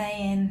an MA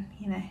in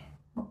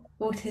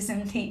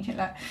autism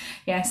teacher.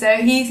 So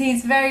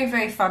he's very,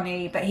 very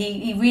funny, but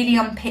he really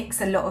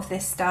unpicks a lot of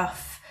this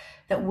stuff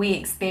that we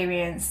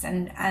experienced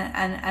and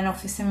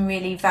offers some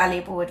really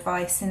valuable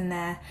advice in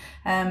there.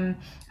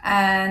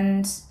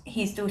 And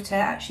his daughter,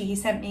 actually, he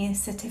sent me a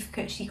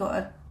certificate. She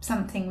got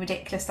something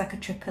ridiculous like a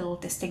triple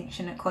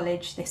distinction at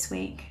college this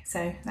week.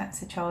 So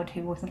that's a child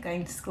who wasn't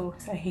going to school,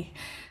 so he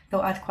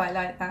thought I'd quite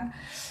like that.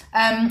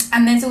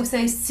 And there's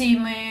also Sue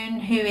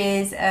Moon, who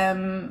is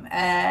an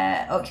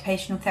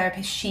occupational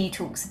therapist. She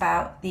talks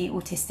about the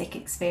autistic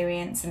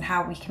experience and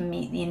how we can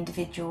meet the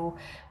individual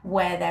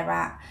where they're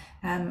at.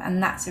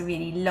 And that's a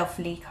really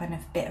lovely kind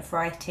of bit of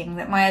writing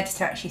that my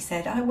editor actually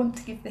said, I want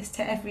to give this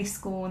to every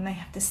school, and they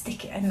have to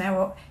stick it in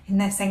their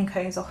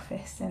Senko's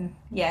office. And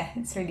yeah,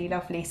 it's really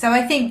lovely. So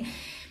I think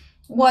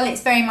while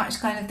it's very much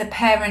kind of the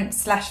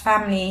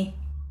parent/family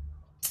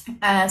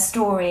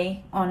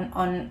story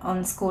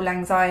on school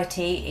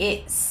anxiety.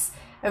 It's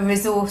a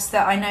resource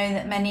that I know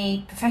that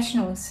many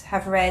professionals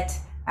have read,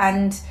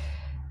 and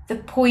the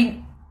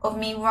point of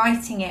me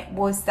writing it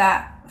was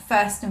that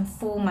first and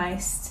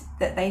foremost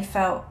that they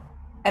felt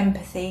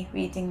empathy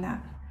reading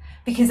that,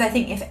 because I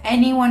think if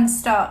anyone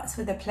starts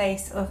with a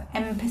place of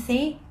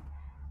empathy,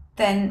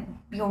 then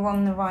you're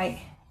on the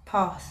right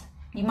path.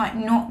 You might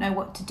not know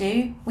what to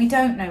do. We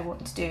don't know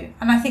what to do,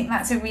 and I think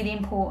that's a really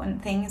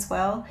important thing as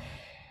well.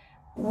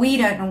 We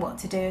don't know what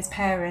to do as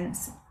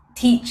parents.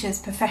 Teachers,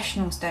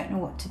 professionals don't know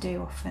what to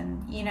do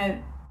often.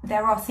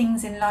 There are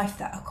things in life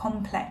that are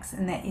complex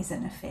and there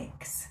isn't a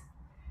fix.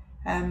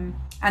 And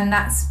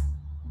that's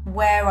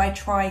where I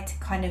try to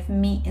kind of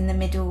meet in the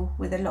middle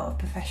with a lot of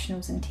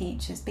professionals and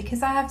teachers,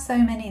 because I have so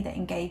many that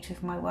engage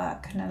with my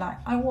work and are like,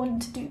 I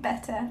want to do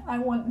better, I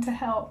want to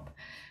help.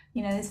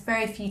 There's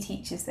very few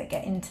teachers that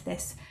get into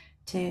this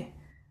to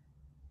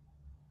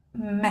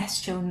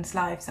mess children's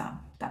lives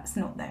up. That's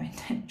not their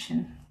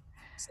intention.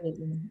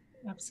 Absolutely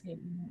not.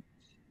 Absolutely not.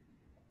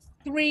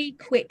 3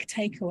 quick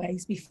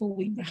takeaways before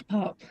we wrap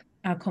up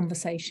our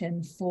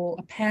conversation for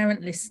a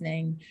parent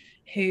listening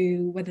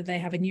who, whether they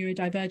have a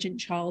neurodivergent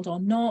child or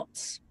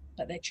not,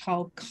 but their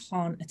child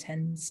can't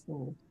attend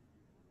school.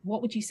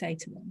 What would you say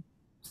to them?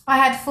 I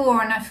had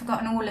 4 and I've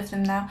forgotten all of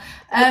them now.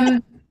 I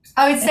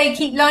would say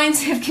keep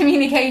lines of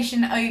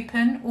communication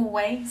open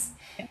always.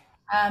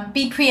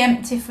 Be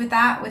preemptive with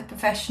that, with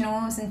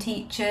professionals and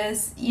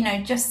teachers.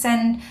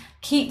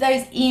 Keep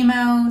those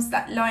emails,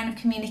 that line of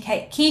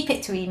communicate, keep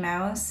it to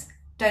emails.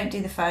 Don't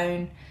do the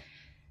phone,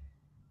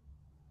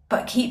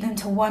 but keep them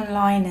to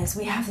one-liners.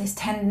 We have this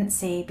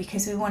tendency,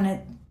 because we want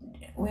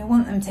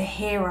them to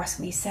hear us.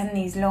 We send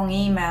these long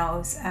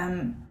emails.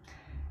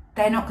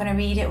 They're not going to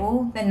read it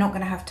all. They're not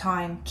going to have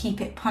time. Keep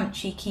it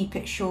punchy, keep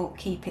it short,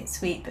 keep it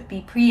sweet, but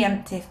be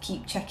preemptive.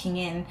 Keep checking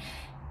in.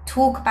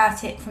 Talk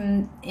about it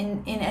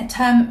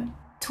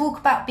talk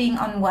about being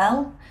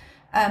unwell.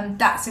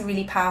 That's a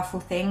really powerful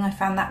thing. I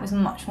found that was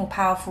much more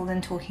powerful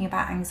than talking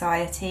about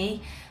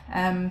anxiety.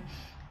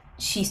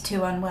 She's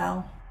too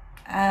unwell.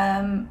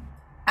 And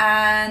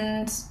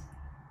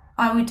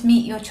I would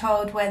meet your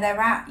child where they're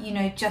at.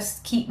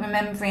 Just keep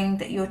remembering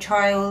that your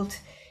child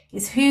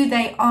is who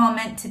they are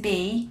meant to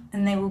be,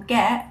 and they will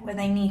get where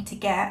they need to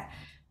get.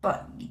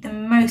 But the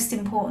most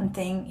important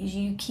thing is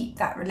you keep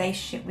that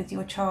relationship with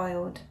your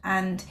child.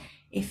 And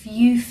if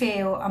you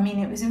feel,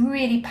 it was a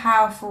really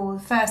powerful,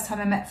 the first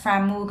time I met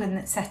Fran Morgan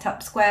that set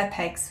up Square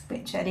Pegs,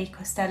 which Ellie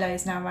Costello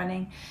is now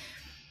running.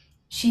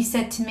 She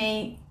said to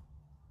me,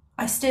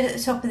 I stood at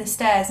the top of the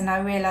stairs and I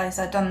realised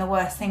I'd done the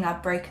worst thing.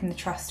 I'd broken the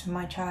trust of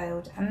my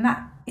child. And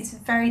that is a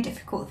very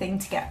difficult thing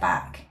to get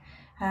back.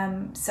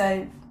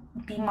 So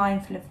be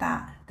mindful of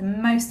that. The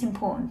most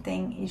important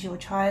thing is your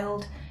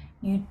child.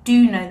 You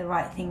do know the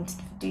right thing to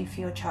do for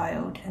your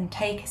child, and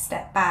take a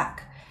step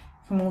back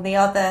from all the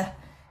other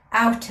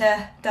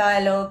outer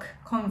dialogue,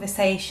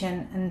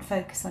 conversation, and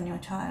focus on your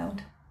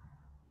child.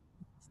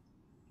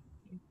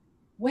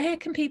 Where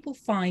can people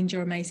find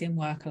your amazing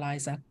work,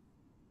 Eliza?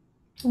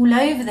 All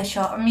over the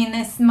shop.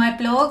 There's my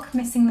blog,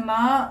 Missing the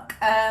Mark,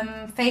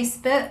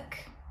 Facebook.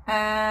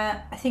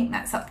 I think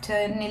that's up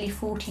to nearly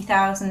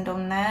 40,000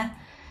 on there.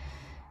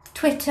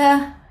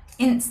 Twitter,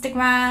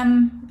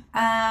 Instagram,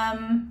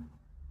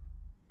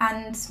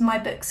 and my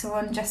books are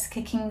on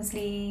Jessica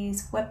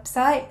Kingsley's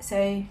website,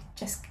 so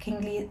Jessica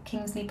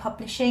Kingsley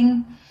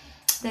Publishing.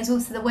 There's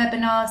also the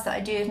webinars that I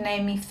do with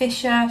Naomi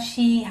Fisher.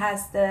 She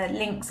has the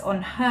links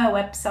on her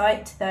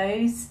website to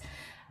those.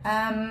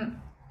 I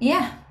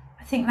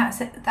think that's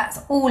it.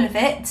 That's all of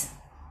it.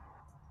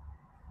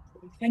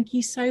 Thank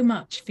you so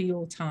much for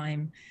your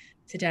time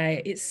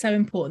today. It's so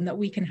important that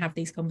we can have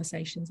these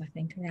conversations, I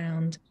think,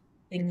 around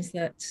things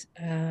that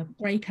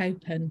break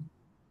open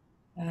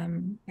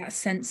that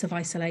sense of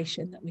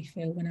isolation that we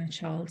feel when our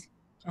child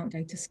can't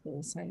go to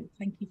school. So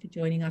thank you for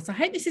joining us. I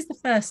hope this is the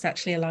firyou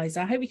actually,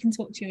 Eliza. I hope we can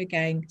talk to you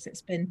again, because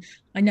it's been,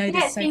 I know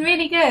it's been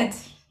really good,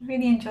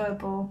 really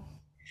enjoyable.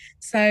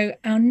 So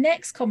our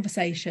next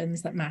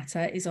Conversations That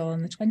Matter is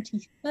on the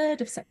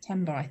 23rd of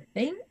September, I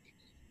think.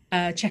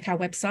 Check our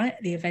website,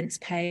 the events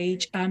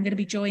page. I'm going to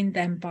be joined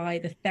then by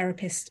the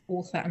therapist,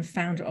 author, and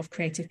founder of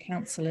Creative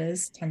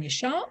Counsellors, Tanya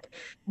Sharp.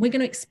 We're going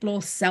to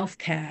explore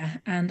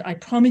self-care, and I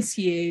promise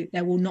you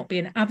there will not be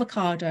an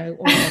avocado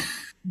or a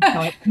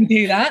can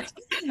do that.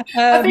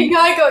 I think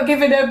I got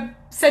given a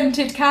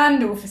scented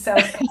candle for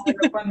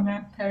self-care on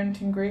the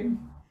parenting group.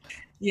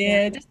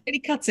 Yeah, it doesn't really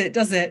cut it,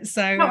 does it?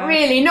 So not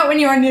really, not when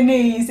you're on your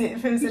knees. It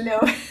feels a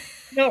little.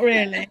 Not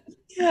really.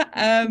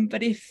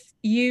 But if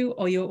you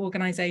or your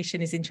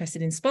organisation is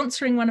interested in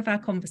sponsoring one of our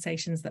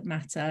Conversations That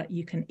Matter,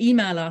 you can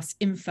email us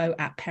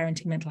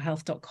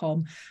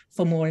info@parentingmentalhealth.com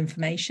for more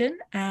information.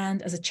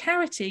 And as a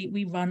charity,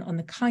 we run on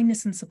the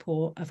kindness and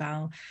support of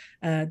our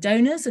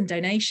donors and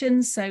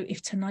donations. So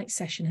if tonight's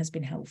session has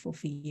been helpful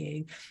for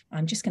you,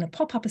 I'm just going to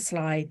pop up a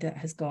slide that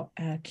has got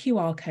a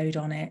QR code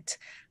on it.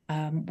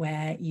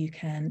 where you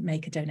can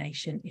make a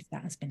donation if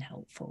that has been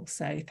helpful.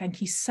 So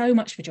thank you so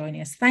much for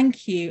joining us.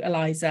 Thank you,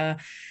 Eliza.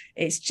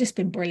 It's just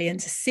been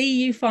brilliant to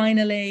see you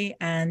finally,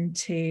 and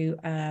to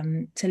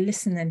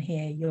listen and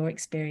hear your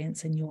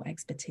experience and your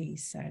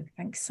expertise. So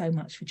thanks so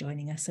much for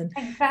joining us. And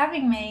thanks for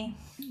having me.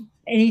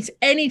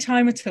 any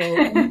time at all.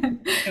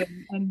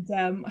 And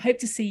I hope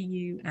to see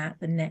you at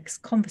the next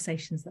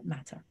Conversations That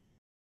Matter.